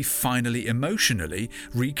way we finally emotionally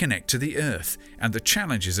reconnect to the earth and the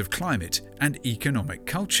challenges of climate and economic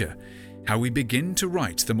culture, how we begin to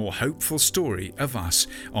write the more hopeful story of us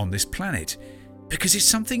on this planet, because it's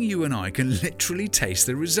something you and I can literally taste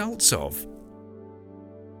the results of.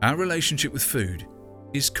 Our relationship with food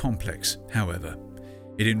is complex, however.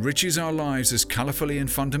 It enriches our lives as colourfully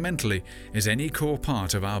and fundamentally as any core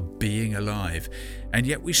part of our being alive, and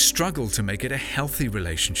yet we struggle to make it a healthy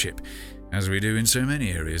relationship, as we do in so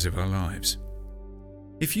many areas of our lives.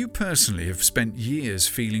 If you personally have spent years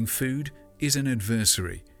feeling food is an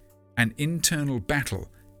adversary, an internal battle,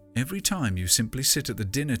 every time you simply sit at the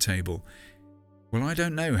dinner table, well, I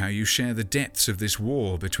don't know how you share the depths of this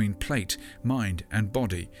war between plate, mind and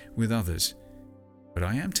body with others. But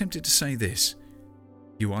I am tempted to say this: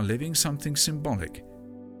 you are living something symbolic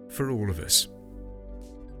for all of us.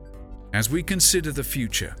 As we consider the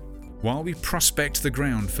future, while we prospect the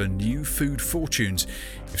ground for new food fortunes,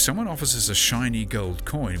 if someone offers us a shiny gold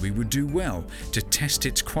coin, we would do well to test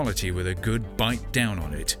its quality with a good bite down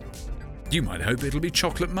on it. You might hope it'll be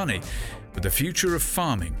chocolate money, but the future of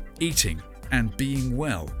farming, eating, and being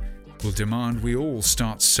well will demand we all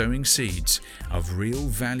start sowing seeds of real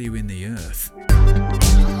value in the earth.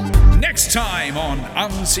 Next time on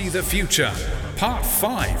Unsee the Future, Part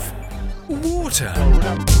 5, Water.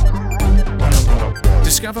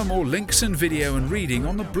 Discover more links and video and reading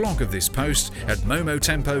on the blog of this post at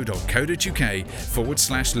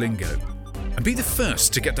momotempo.co.uk/lingo. And be the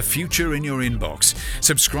first to get the future in your inbox.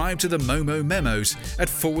 Subscribe to the Momo memos at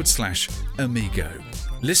 /amigo.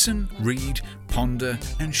 Listen, read, ponder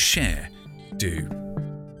and share. Do.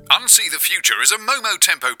 Unsee the Future is a Momo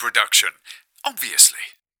Tempo production,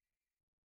 obviously.